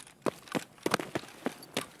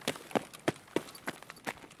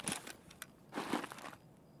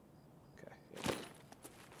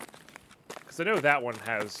 Because I know that one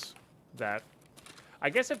has that. I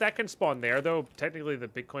guess if that can spawn there, though, technically the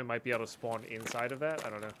Bitcoin might be able to spawn inside of that. I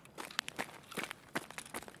don't know.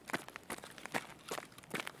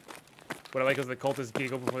 What I like is the cultists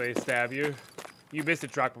giggle before they stab you. You missed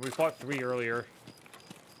it, Drock, but we fought 3 earlier.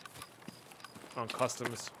 On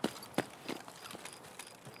customs.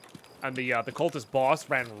 And the cultist boss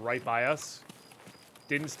ran right by us.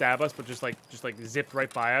 Didn't stab us, but just like zipped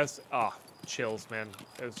right by us. Ah, chills, man.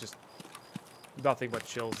 It was just nothing but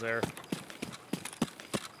chills there.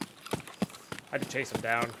 I had to chase him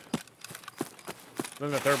down. Then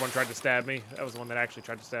the third one tried to stab me. That was the one that actually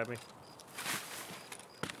tried to stab me.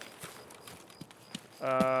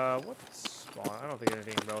 What spawn? I don't think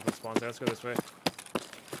anything relevant spawns there. Let's go this way.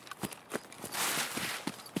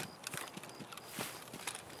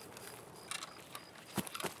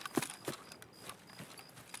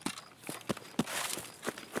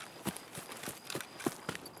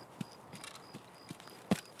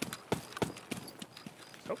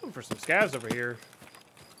 Hoping for some scavs over here.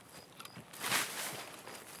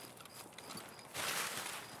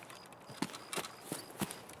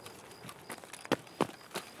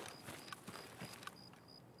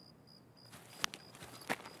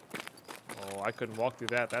 Oh, I couldn't walk through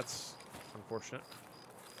that. That's unfortunate.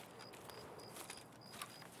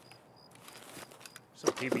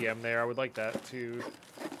 Some PBM there. I would like that too.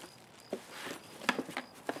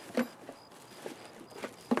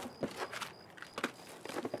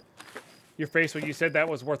 Your face when you said that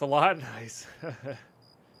was worth a lot? Nice. This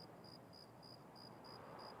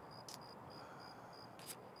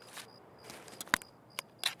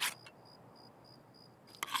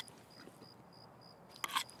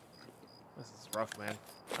is rough, man.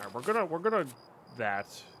 Alright, we're gonna that.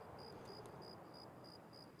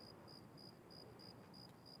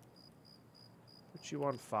 Put you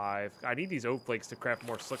on 5. I need these oak flakes to craft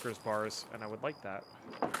more Slickers bars, and I would like that.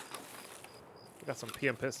 We got some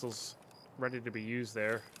PM pistols ready to be used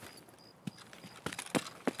there.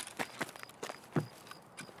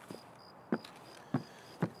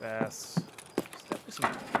 Bass.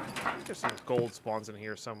 There's some gold spawns in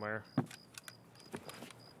here somewhere.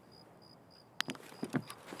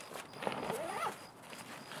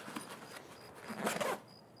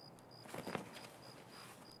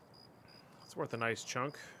 It's worth a nice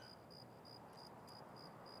chunk.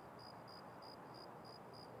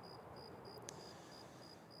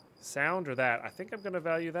 Sound or that? I think I'm going to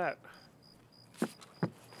value that.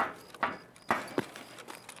 Do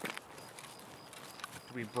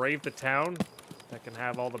we brave the town that can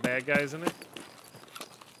have all the bad guys in it?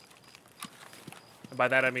 And by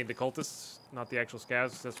that I mean the cultists, not the actual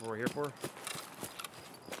scavs. That's what we're here for.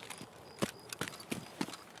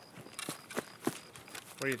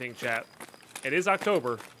 What do you think, chat? It is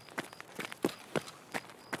October.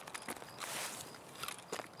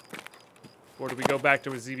 Or do we go back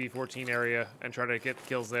to a ZB14 area and try to get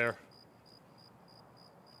kills there?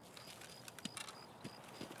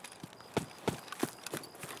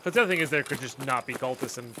 But the other thing is there could just not be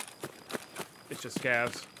cultists and it's just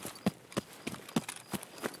scavs.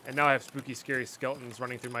 And now I have spooky, scary skeletons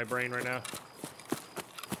running through my brain right now.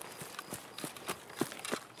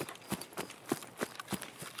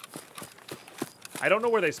 I don't know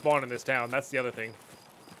where they spawn in this town. That's the other thing.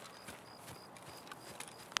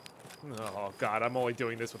 Oh, God. I'm only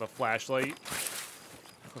doing this with a flashlight.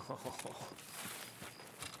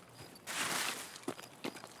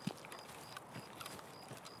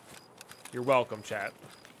 You're welcome, chat.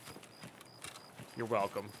 You're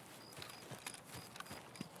welcome.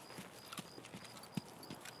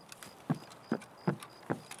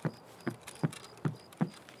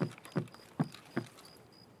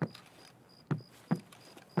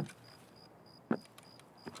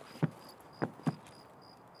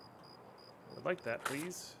 like that,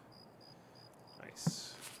 please.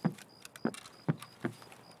 Nice.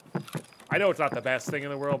 I know it's not the best thing in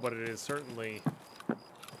the world, but it is certainly...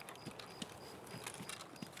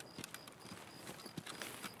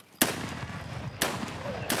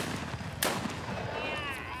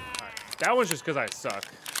 Right. That one's just because I suck.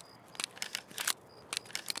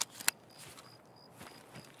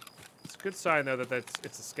 It's a good sign, though, that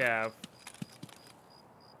it's a scav.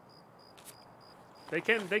 They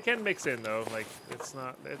can mix in, though. Like, it's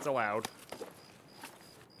allowed.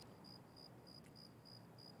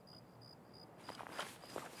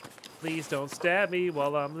 Please don't stab me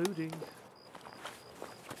while I'm looting.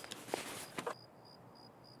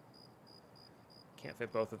 Can't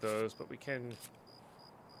fit both of those, but we can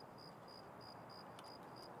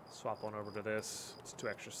swap on over to this. It's 2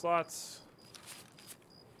 extra slots.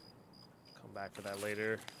 Come back for that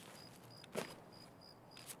later.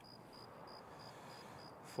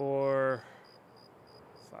 4,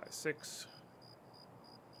 5, 6.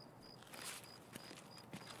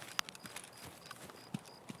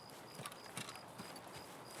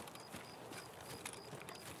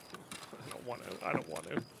 I don't want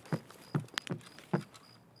to.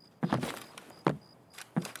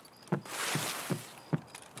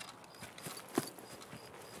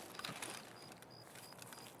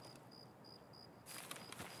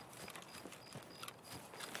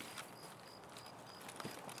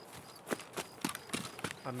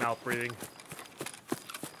 I'm mouth breathing.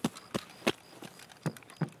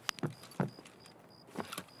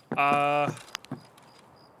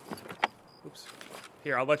 Oops.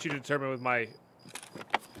 Here, I'll let you determine with my...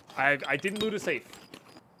 I didn't loot a safe.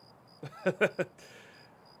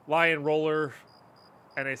 Lion roller,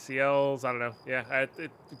 NACLs, I don't know. Yeah,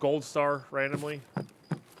 gold star randomly.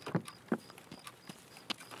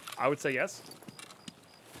 I would say yes.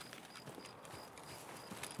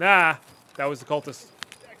 Nah, that was the cultist.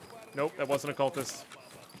 Nope, that wasn't a cultist.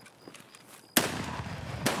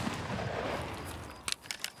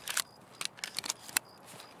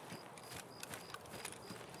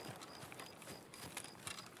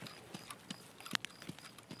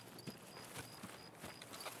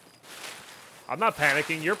 I'm not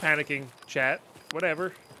panicking. You're panicking, chat.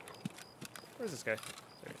 Whatever. Where's this guy?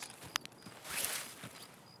 There he is.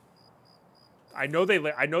 I know they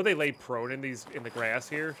lay prone in the grass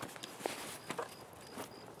here.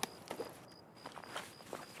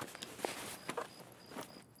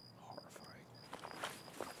 Horrifying.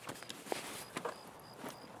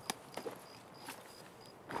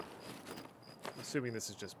 I'm assuming this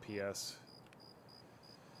is just PS.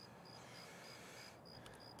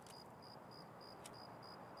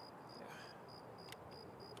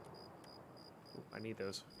 I need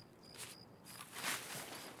those.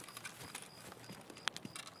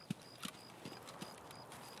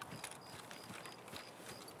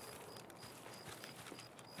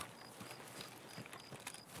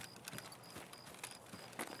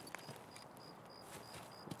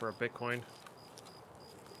 For a Bitcoin.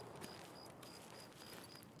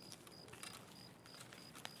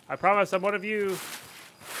 I promise I'm one of you.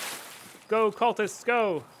 Go, cultists,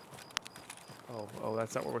 go! Oh,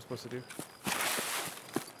 that's not what we're supposed to do.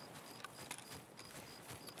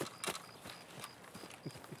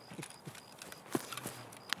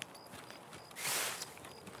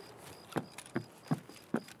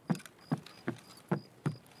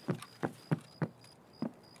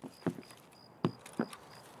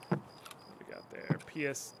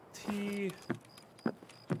 PST.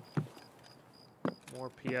 More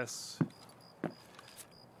PS.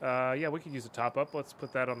 Yeah, we could use a top up. Let's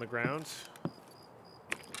put that on the ground.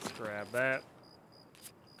 Let's grab that.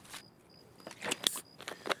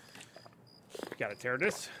 Gotta tear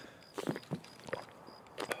this.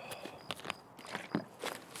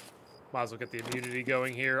 Might as well get the immunity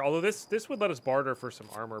going here. Although this would let us barter for some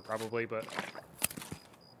armor probably, but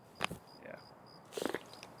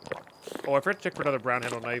oh, I forgot to check for another brown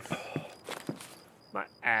handle knife. Not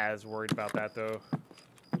as worried about that though.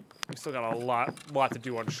 We still got a lot to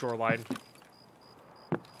do on Shoreline.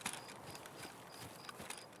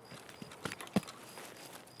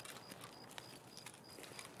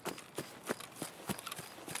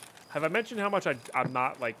 Have I mentioned how much I'm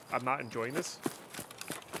not enjoying this?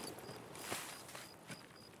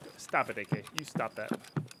 Stop it, AK. You stop that.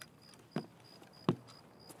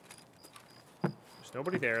 There's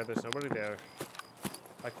nobody there. There's nobody there.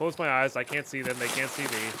 I close my eyes. I can't see them. They can't see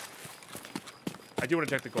me. I do want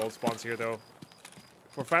to check the gold spawns here, though.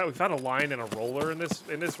 We found a line and a roller in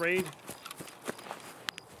this raid.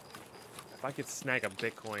 If I could snag a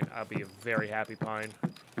Bitcoin, I'd be a very happy pine.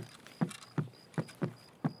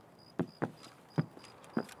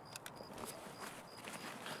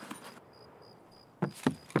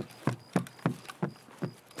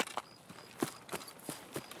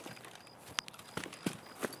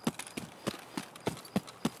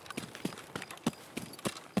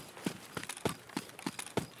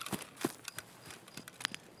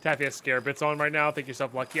 Taffy has scare bits on right now. Think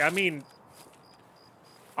yourself lucky. I mean,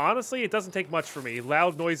 honestly, it doesn't take much for me.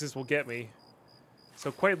 Loud noises will get me.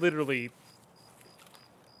 So quite literally,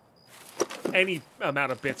 any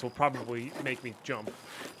amount of bits will probably make me jump.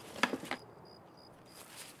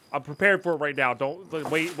 I'm prepared for it right now. Don't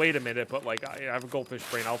wait a minute, but like I have a goldfish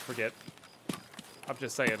brain. I'll forget. I'm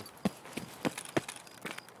just saying.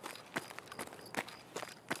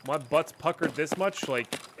 My butt's puckered this much, like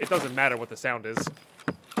it doesn't matter what the sound is.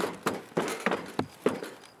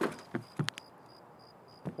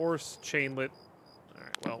 Horse, chainlet. All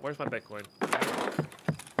right. Well, where's my Bitcoin?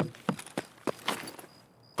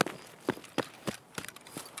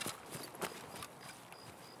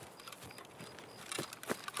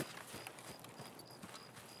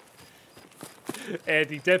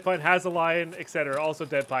 Andy, Deadpine has a lion, etc. Also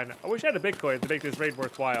Deadpine. I wish I had a Bitcoin to make this raid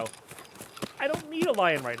worthwhile. I don't need a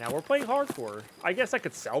lion right now. We're playing hardcore. I guess I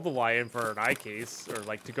could sell the lion for an eye case, or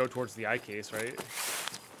like to go towards the eye case, right?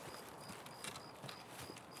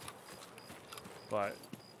 But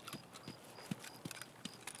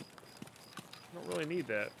I don't really need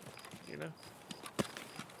that, you know?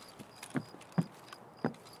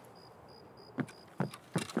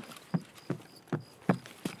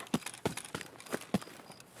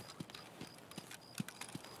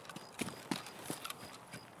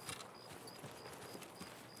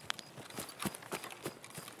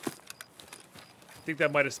 I think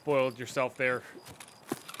that might have spoiled yourself there,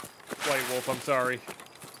 White Wolf. I'm sorry.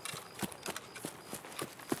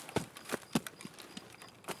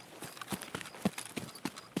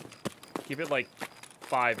 Give it like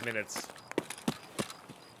 5 minutes.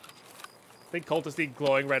 I think cultists need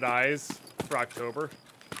glowing red eyes for October.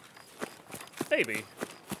 Maybe.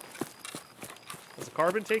 Has the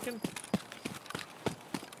carbon taken?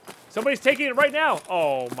 Somebody's taking it right now.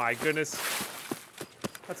 Oh my goodness.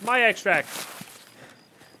 That's my extract.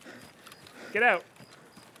 Get out.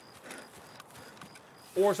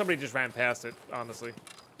 Or somebody just ran past it, honestly.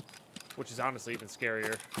 Which is honestly even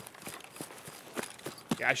scarier.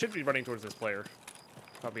 Yeah, I should be running towards this player.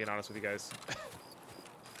 If I'm being honest with you guys.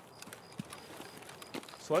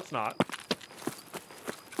 So let's not.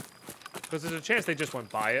 Because there's a chance they just went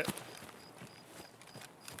by it.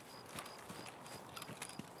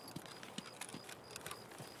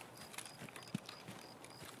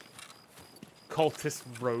 Cultist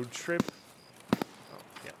road trip.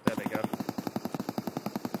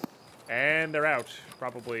 And they're out.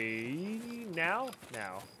 Probably now?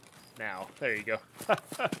 Now. There you go.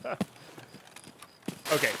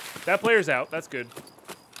 Okay, that player's out. That's good.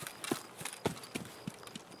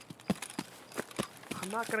 I'm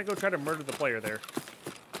not going to go try to murder the player there.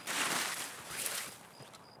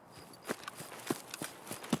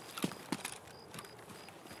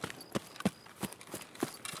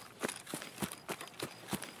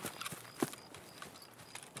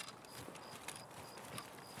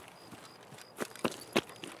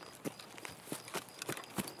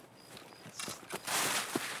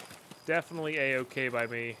 Definitely A-okay by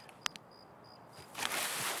me.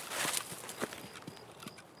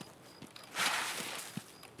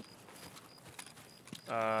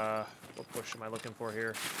 What bush am I looking for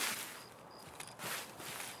here?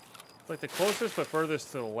 It's like the closest but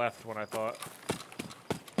furthest to the left one, I thought.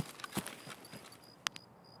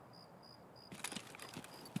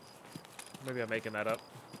 Maybe I'm making that up.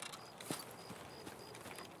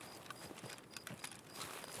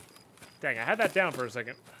 Dang, I had that down for a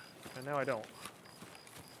second. And now I don't.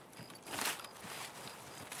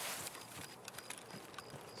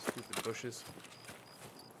 Stupid bushes.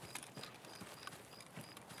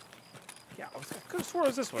 Yeah, I could have sworn it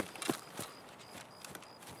was this one.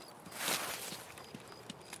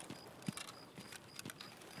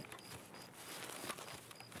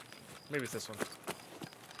 Maybe it's this one.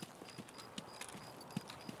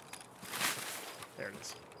 There it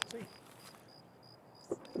is. See?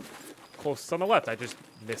 Closest on the left. I just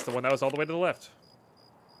missed the one that was all the way to the left.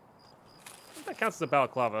 I think that counts as a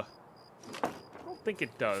balaclava. I don't think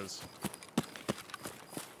it does.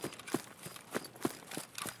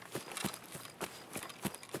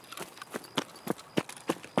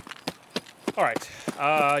 Alright.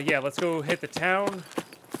 Yeah, let's go hit the town.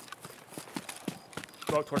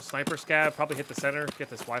 Go out towards Sniper Scab. Probably hit the center.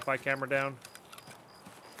 Get this Wi-Fi camera down.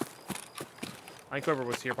 I think whoever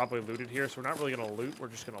was here probably looted here, so we're not really going to loot. We're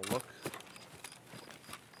just going to look.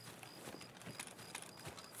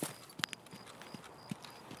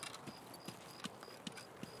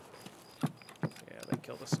 Yeah, they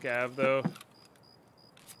killed the Scab, though.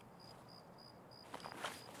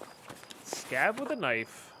 Scab with a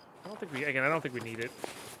knife. I don't think we need it.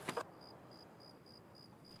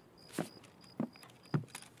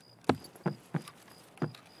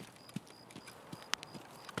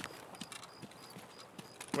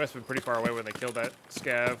 must have been pretty far away when they killed that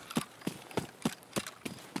scav.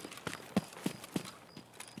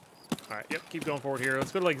 Alright, yep, keep going forward here.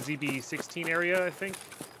 Let's go to like ZB16 area, I think.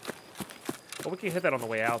 Oh, we can hit that on the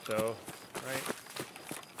way out, though. Right?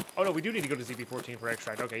 Oh, no, we do need to go to ZB14 for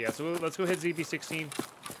extract. Okay, yeah, so let's go hit ZB16.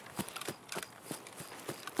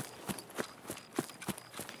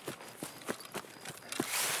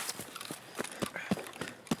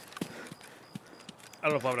 I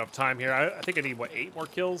don't know if I have enough time here. I think I need, what, 8 more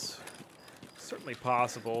kills? Certainly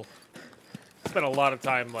possible. Spent a lot of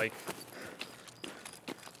time, like,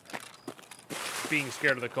 being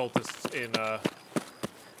scared of the cultists in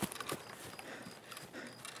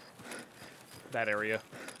that area.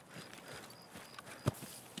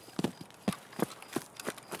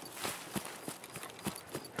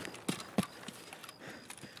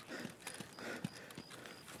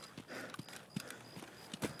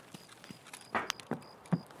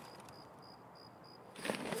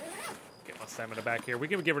 Get my stamina back here. We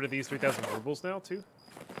can give her to these 3,000 rubles now, too.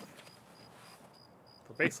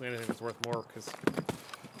 For basically anything that's worth more, because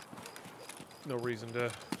no reason to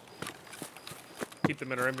keep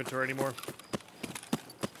them in our inventory anymore.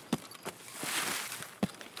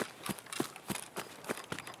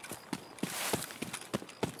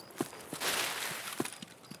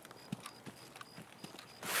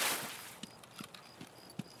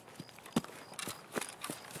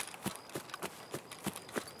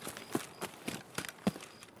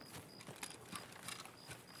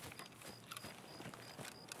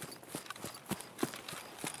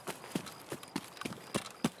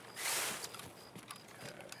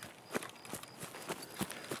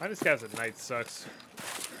 Finding scavs at night sucks.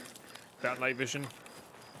 Without night vision.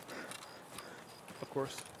 Of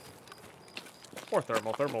course. Or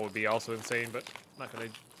thermal. Thermal would be also insane, but I'm not going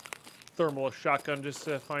to thermal a shotgun just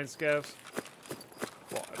to find scavs.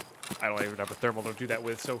 Well, I don't even have a thermal to do that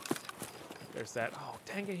with, so there's that. Oh,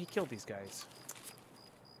 dang it, he killed these guys.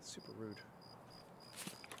 Super rude.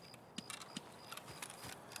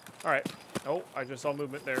 Alright. Oh, I just saw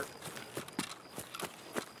movement there.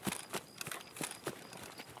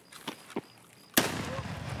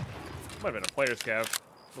 Might have been a player scav,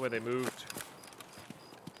 the way they moved.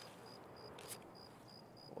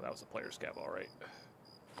 Well, that was a player scav, all right.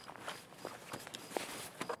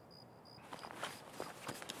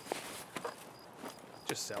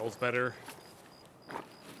 Just sells better.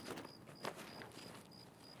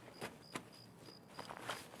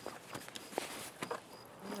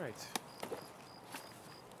 All right.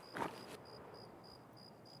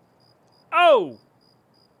 Oh!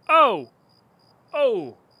 Oh!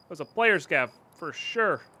 Oh! Was a player scav for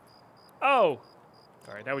sure. Oh,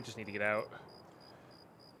 all right. Now we just need to get out.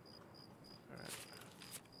 All right.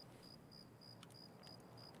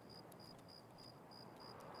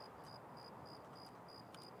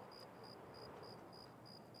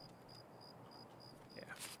 Yeah.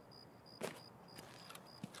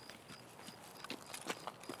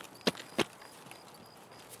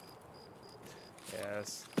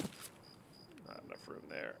 Yes. Not enough room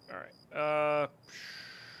there. All right.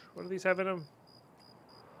 What do these have in them?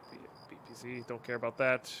 BPC, don't care about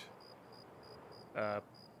that.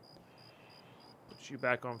 Put you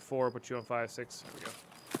back on 4, put you on 5, 6. There we go.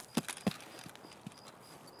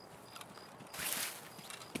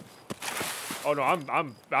 Oh no,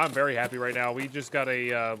 I'm very happy right now. We just got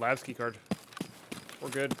a labs key card. We're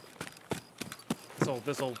good.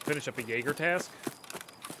 This'll finish up a Jaeger task.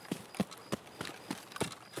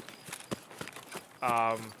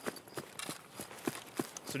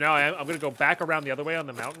 So now I'm going to go back around the other way on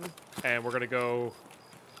the mountain, and we're going to go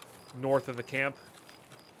north of the camp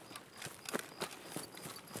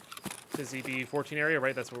to ZB14 area,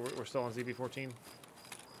 right? That's where we're still on ZB14.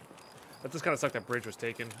 That just kind of sucked that bridge was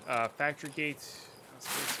taken. Factory gate.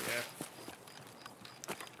 Yeah.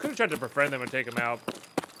 Could have tried to befriend them and take them out,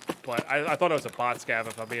 but I thought it was a bot scav,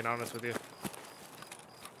 if I'm being honest with you.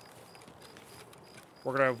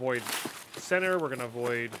 We're going to avoid center. We're going to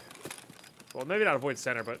avoid... Well, maybe not avoid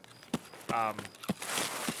center, but...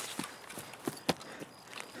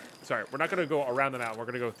 Sorry, we're not going to go around the mountain. We're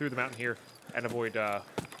going to go through the mountain here and avoid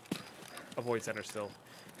avoid center still.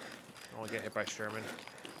 I don't want to get hit by Sherman.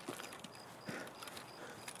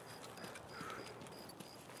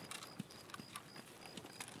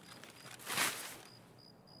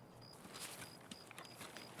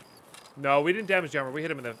 No, we didn't damage Jammer. We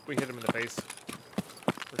hit him in the face.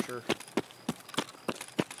 For sure.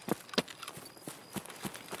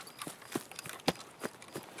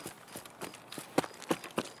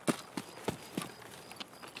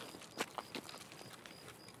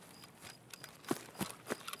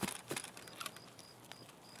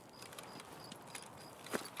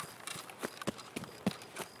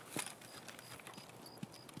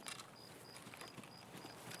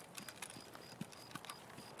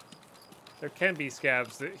 There can be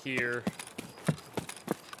scabs here.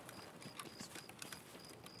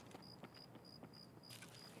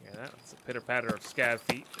 Yeah, that's a pitter-patter of scab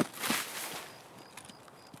feet.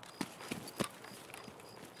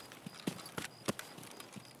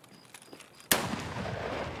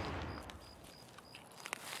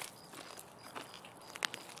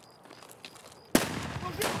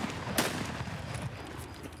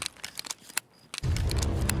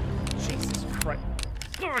 Jesus Christ.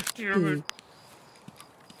 God damn it.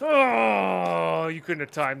 Oh, you couldn't have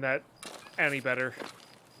timed that any better.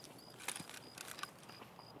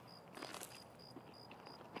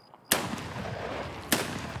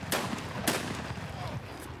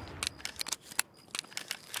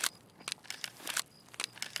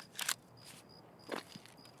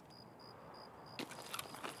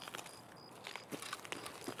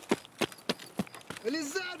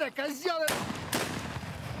 Лизада, козёл!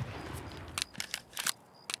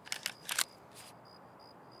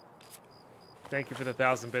 Thank you for the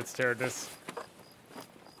 1,000 bits, Teradus.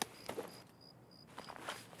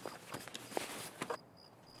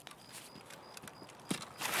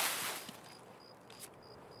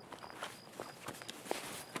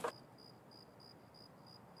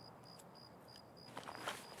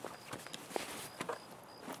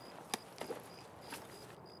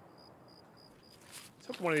 Let's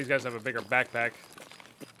hope one of these guys have a bigger backpack.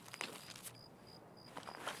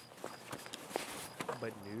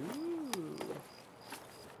 But no.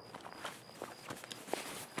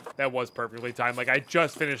 That was perfectly timed. Like, I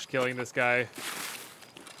just finished killing this guy.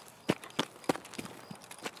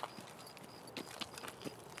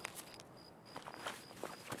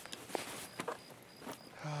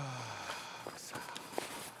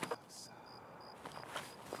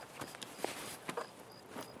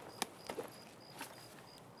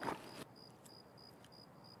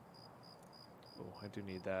 Oh, I do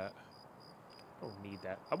need that. I don't need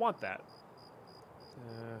that. I want that.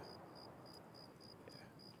 Yeah.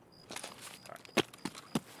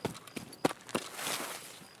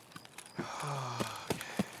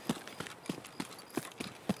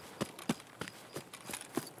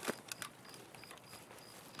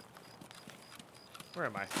 Where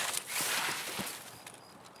am I?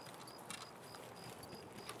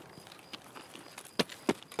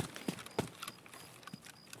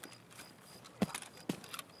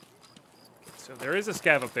 So there is a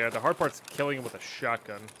scav up there. The hard part's killing him with a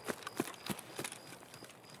shotgun.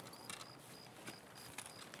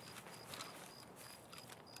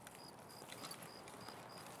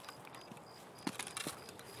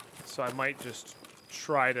 So I might just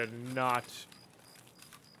try to not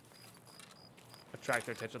attract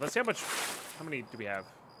their attention. Let's see how many do we have?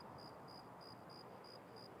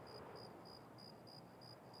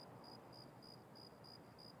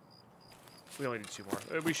 We only need 2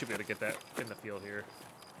 more. We should be able to get that in the field here.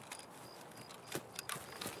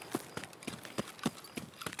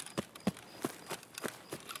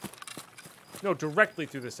 No, directly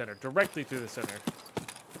through the center. Directly through the center.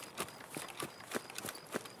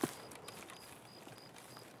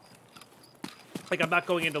 Like, I'm not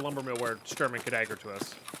going into lumber mill where Sturman could aggro to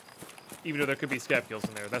us, even though there could be scav kills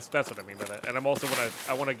in there. That's what I mean by that. And I'm also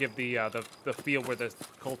I want to give the field where the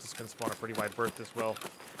cultists can spawn a pretty wide berth as well.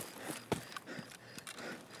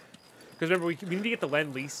 Because remember, we need to get the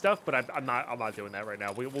Lend-Lease stuff, but I'm not doing that right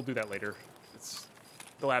now. We'll do that later. It's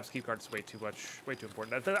the lab's key card's way too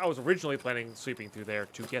important. I was originally planning sweeping through there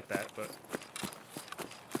to get that, but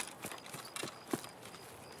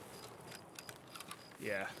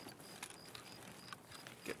yeah.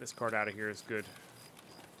 Get this card out of here is good.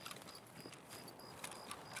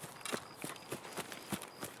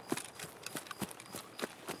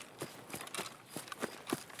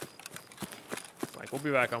 Like, we'll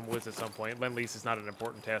be back on woods at some point. Lend-Lease is not an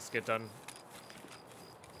important task to get done.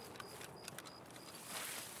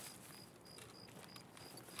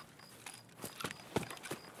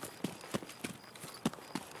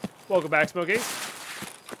 Welcome back, Smokey.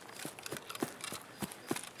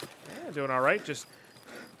 Yeah, doing all right. Just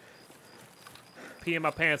peeing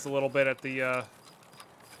my pants a little bit at the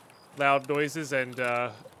loud noises and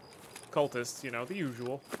cultists, you know, the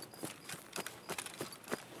usual.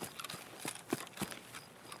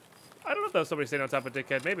 I don't know if that was somebody staying on top of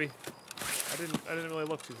Dickhead. Maybe. I didn't really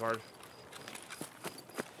look too hard.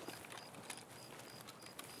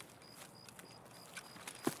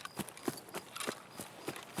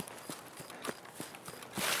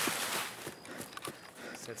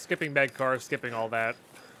 Said skipping bag cars, skipping all that.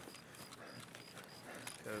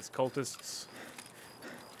 Because cultists.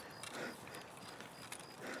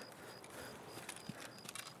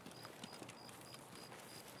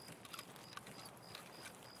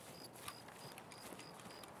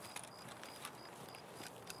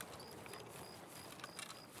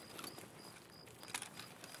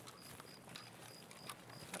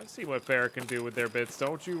 I've seen what Farrah can do with their bits.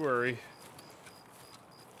 Don't you worry.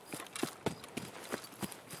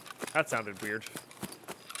 That sounded weird.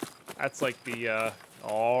 That's like the,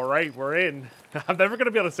 all right, we're in. I'm never going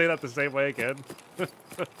to be able to say that the same way again. Yep.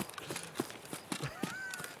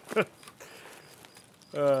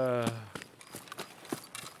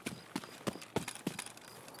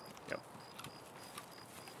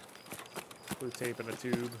 Blue tape in a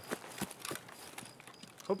tube.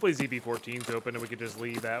 Hopefully ZB14's open and we could just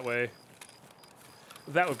leave that way.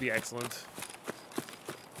 That would be excellent.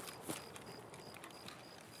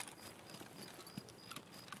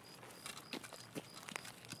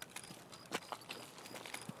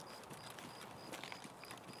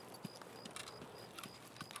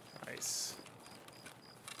 Nice.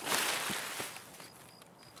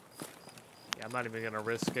 Yeah, I'm not even going to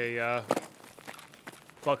risk a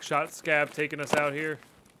buckshot scab taking us out here.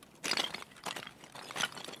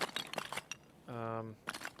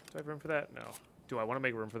 Do I have room for that? No. Do I want to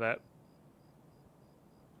make room for that?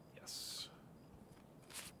 Yes.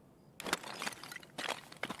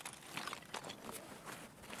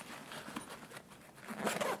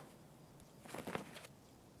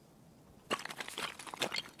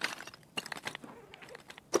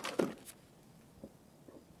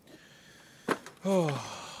 Oh.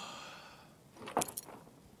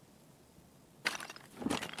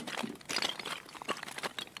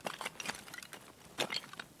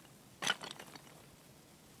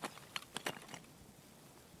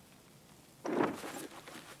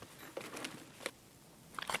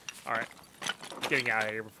 Alright. Getting out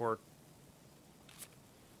of here before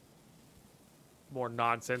more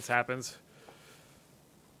nonsense happens.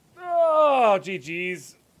 Oh,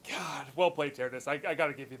 GG's. God, well played, Terdis. I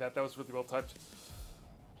gotta give you that. That was really well touched.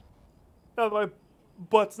 Now my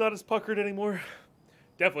butt's not as puckered anymore.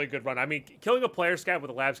 Definitely a good run. I mean, killing a player scav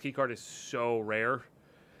with a labs keycard is so rare.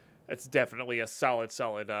 It's definitely a solid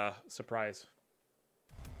surprise.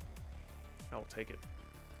 I'll take it.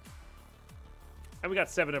 And we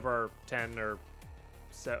got 7 of our 10, or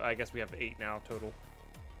I guess we have 8 now total.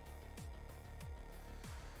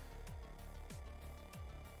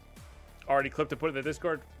 Already clipped to put in the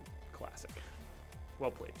Discord. Classic.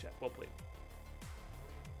 Well played, chat. Well played.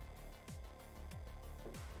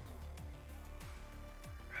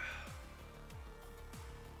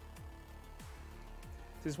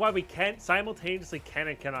 This is why we can't simultaneously can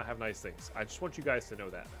and cannot have nice things. I just want you guys to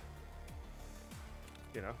know that.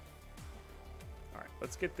 You know? Alright,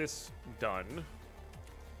 let's get this done. So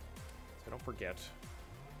I don't forget.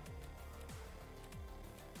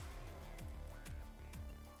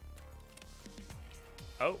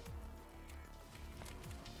 Oh.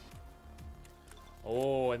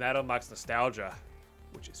 Oh, and that unlocks nostalgia,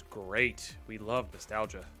 which is great. We love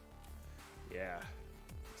nostalgia. Yeah.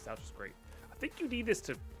 Nostalgia's great. I think you need this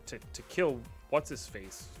to kill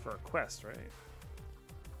what's-his-face for a quest, right? I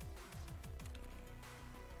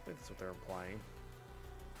think that's what they're implying.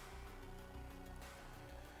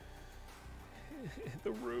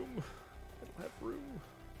 The room. I don't have room.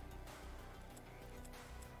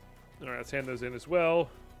 Alright, let's hand those in as well.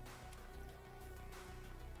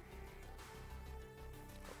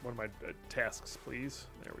 One of my tasks, please.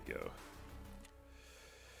 There we go.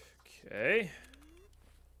 Okay.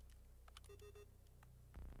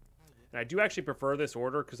 And I do actually prefer this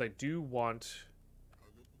order because I do want...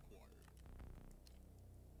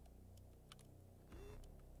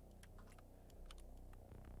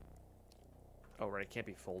 Oh, right, it can't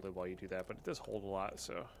be folded while you do that, but it does hold a lot,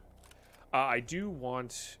 so... I do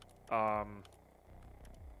want... the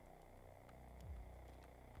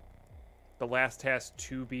last task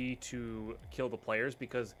to be to kill the players,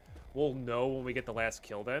 because we'll know when we get the last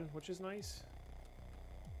kill then, which is nice.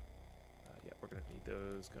 Yeah, we're gonna need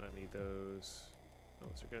those,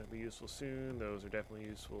 Those are gonna be useful soon. Those are definitely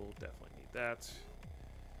useful. Definitely need that.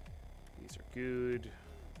 These are good.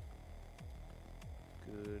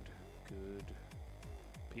 Good.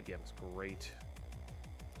 PDM is great.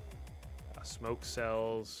 Smoke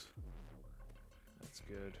cells. That's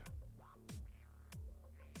good.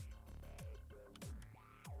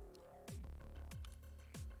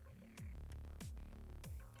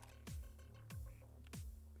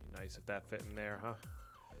 Be nice if that fit in there, huh?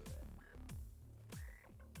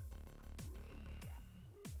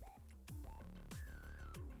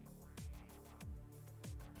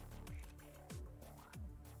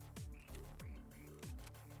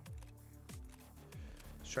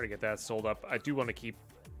 Try to get that sold up. I do want to keep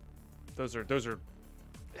those are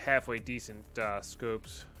halfway decent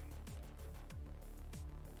scopes.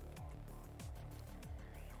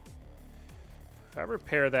 If I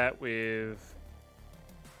repair that with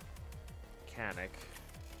mechanic,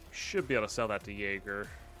 Should be able to sell that to Jaeger.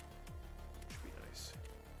 Should be nice.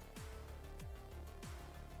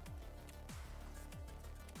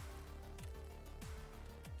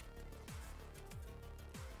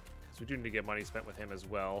 Because we do need to get money spent with him as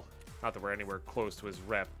well. Not that we're anywhere close to his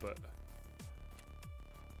rep, but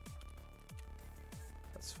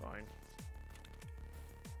that's fine.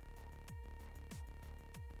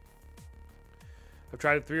 I've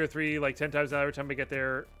tried 303 like 10 times now. Every time we get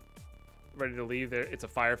there, ready to leave, there it's a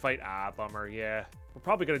firefight. Ah, bummer. Yeah, we're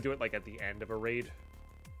probably gonna do it like at the end of a raid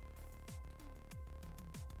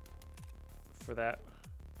for that.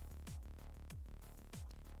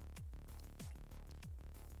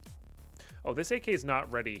 Oh, this AK is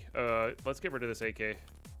not ready. Let's get rid of this AK,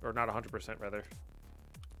 or not 100% rather.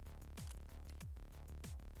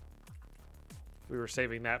 We were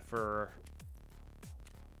saving that for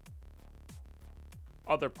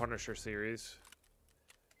other Punisher series.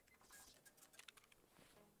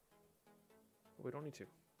 We don't need to.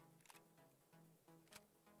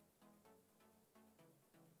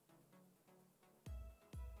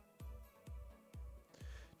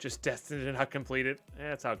 Just destined to not complete it.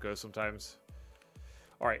 That's how it goes sometimes.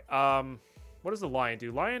 All right. What does the Lion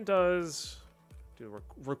do? Lion does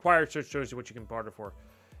required search shows you what you can barter for.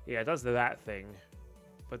 Yeah, it does that thing,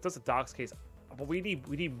 but it does a docs case. But we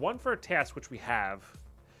need one for a task, which we have.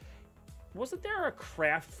 Wasn't there a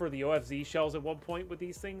craft for the OFZ shells at one point with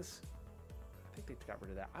these things? I think they got rid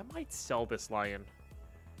of that. I might sell this Lion.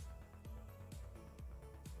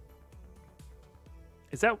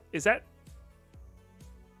 Is that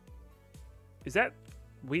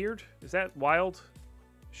weird? Is that wild?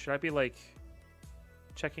 Should I be like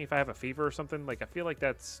checking if I have a fever or something? Like I feel like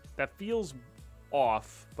that feels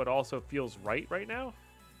off, but also feels right now.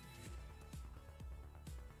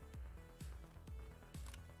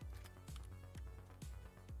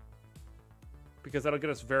 Because that'll get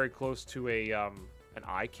us very close to a an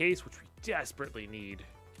eye case, which we desperately need.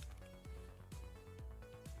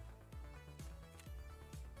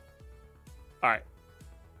 All right.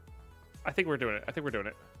 I think we're doing it. I think we're doing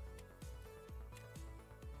it.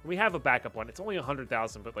 We have a backup one. It's only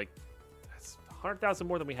 100,000, but like that's 100,000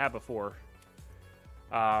 more than we had before.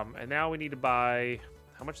 And now we need to buy.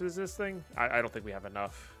 How much is this thing? I don't think we have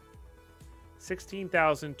enough.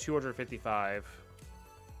 16,255.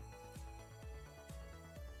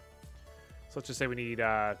 So let's just say we need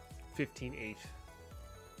 15.8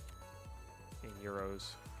 in euros.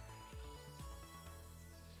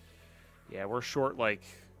 Yeah, we're short like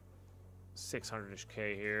 600-ish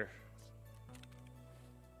K here.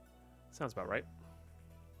 Sounds about right.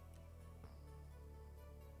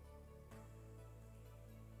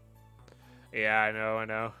 Yeah, I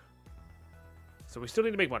know. So we still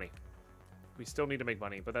need to make money. We still need to make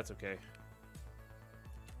money, but that's okay.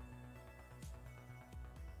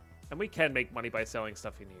 And we can make money by selling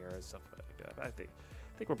stuff in here and stuff like that. I think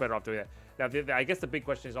we're better off doing that. Now, I guess the big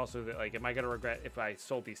question is also that, like, am I going to regret if I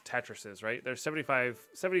sold these Tetrises, right? They're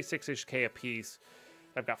 76-ish K a piece.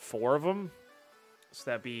 I've got 4 of them. So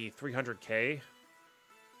that'd be 300K.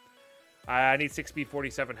 I need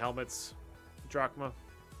 6B47 helmets. Drachma.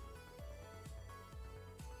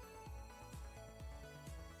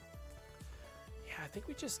 Yeah, I think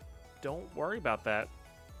we just don't worry about that.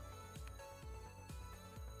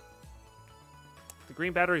 The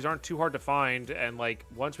green batteries aren't too hard to find, and like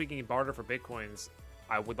once we can barter for bitcoins,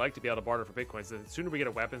 I would like to be able to barter for bitcoins. The sooner we get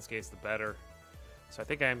a weapons case, the better. So I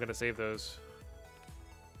think I am going to save those.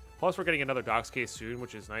 Plus, we're getting another docs case soon,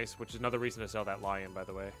 which is nice. Which is another reason to sell that Lion, by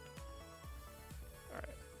the way. All right.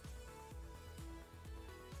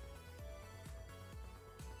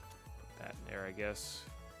 Put that in there, I guess.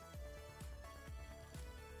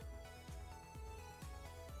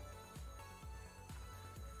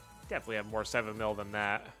 Definitely have more 7 mil than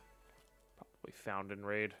that. Probably found in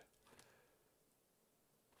raid.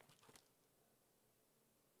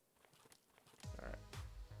 Alright.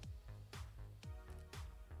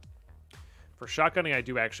 For shotgunning, I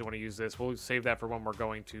do actually want to use this. We'll save that for when we're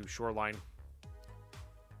going to Shoreline.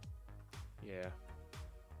 Yeah.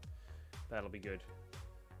 That'll be good.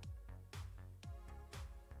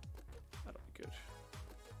 That'll be good.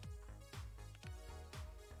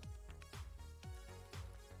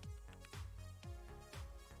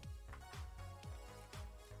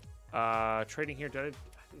 Trading here. Did I need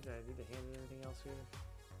to hand anything else here?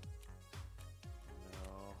 No.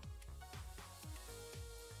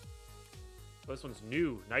 This one's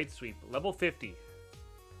new. Night Sweep. Level 50.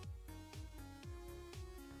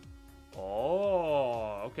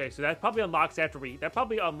 Oh, okay. So that probably unlocks after we... That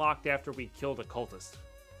probably unlocked after we killed a cultist.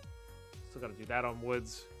 Still gotta do that on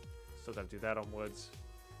woods. Still gotta do that on woods.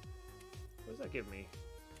 What does that give me?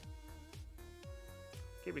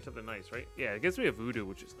 Gave me something nice, right? Yeah, it gives me a voodoo,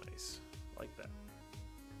 which is nice. I like that.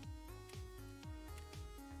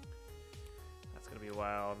 That's gonna be a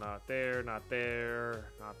while. Not there, not there,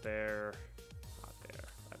 not there, not there.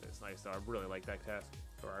 That is nice though. I really like that task.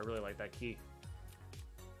 Or I really like that key.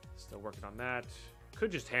 Still working on that.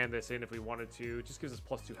 Could just hand this in if we wanted to. It just gives us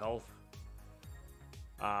 +2 health.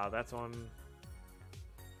 That's on...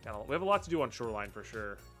 we have a lot to do on Shoreline for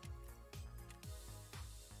sure.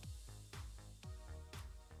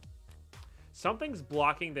 Something's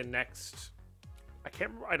blocking the next... I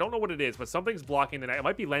can't remember, I don't know what it is, but something's blocking the next... It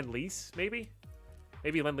might be Lend-Lease, maybe?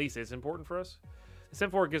 Maybe Lend-Lease is important for us. The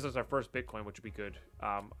M4 gives us our first Bitcoin, which would be good.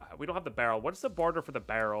 We don't have the barrel. What's the barter for the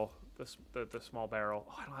barrel? The small barrel.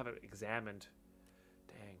 Oh, I don't have it examined.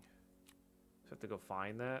 Dang. So I have to go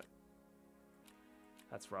find that.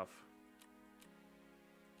 That's rough.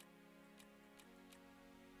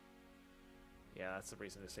 Yeah, that's the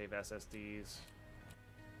reason to save SSDs.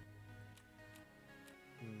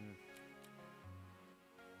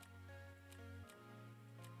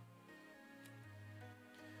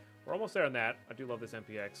 We're almost there on that. I do love this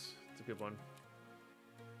MPX. It's a good one.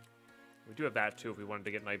 We do have that too if we wanted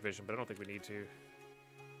to get night vision, but I don't think we need to.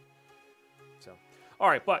 So, all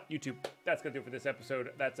right, but YouTube, that's gonna do it for this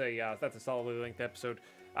episode. That's a solidly length episode.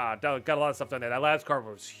 Got a lot of stuff done there. That labs card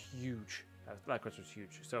was huge. That quest was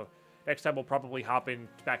huge. So next time we'll probably hop in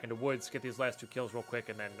back into woods, get these last 2 kills real quick,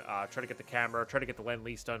 and then try to get the camera, try to get the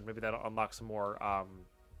Lend-Lease done. Maybe that'll unlock some more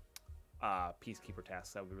Peacekeeper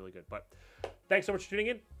tasks. That would be really good. But thanks so much for tuning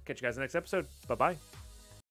in. Catch you guys in the next episode. Bye-bye.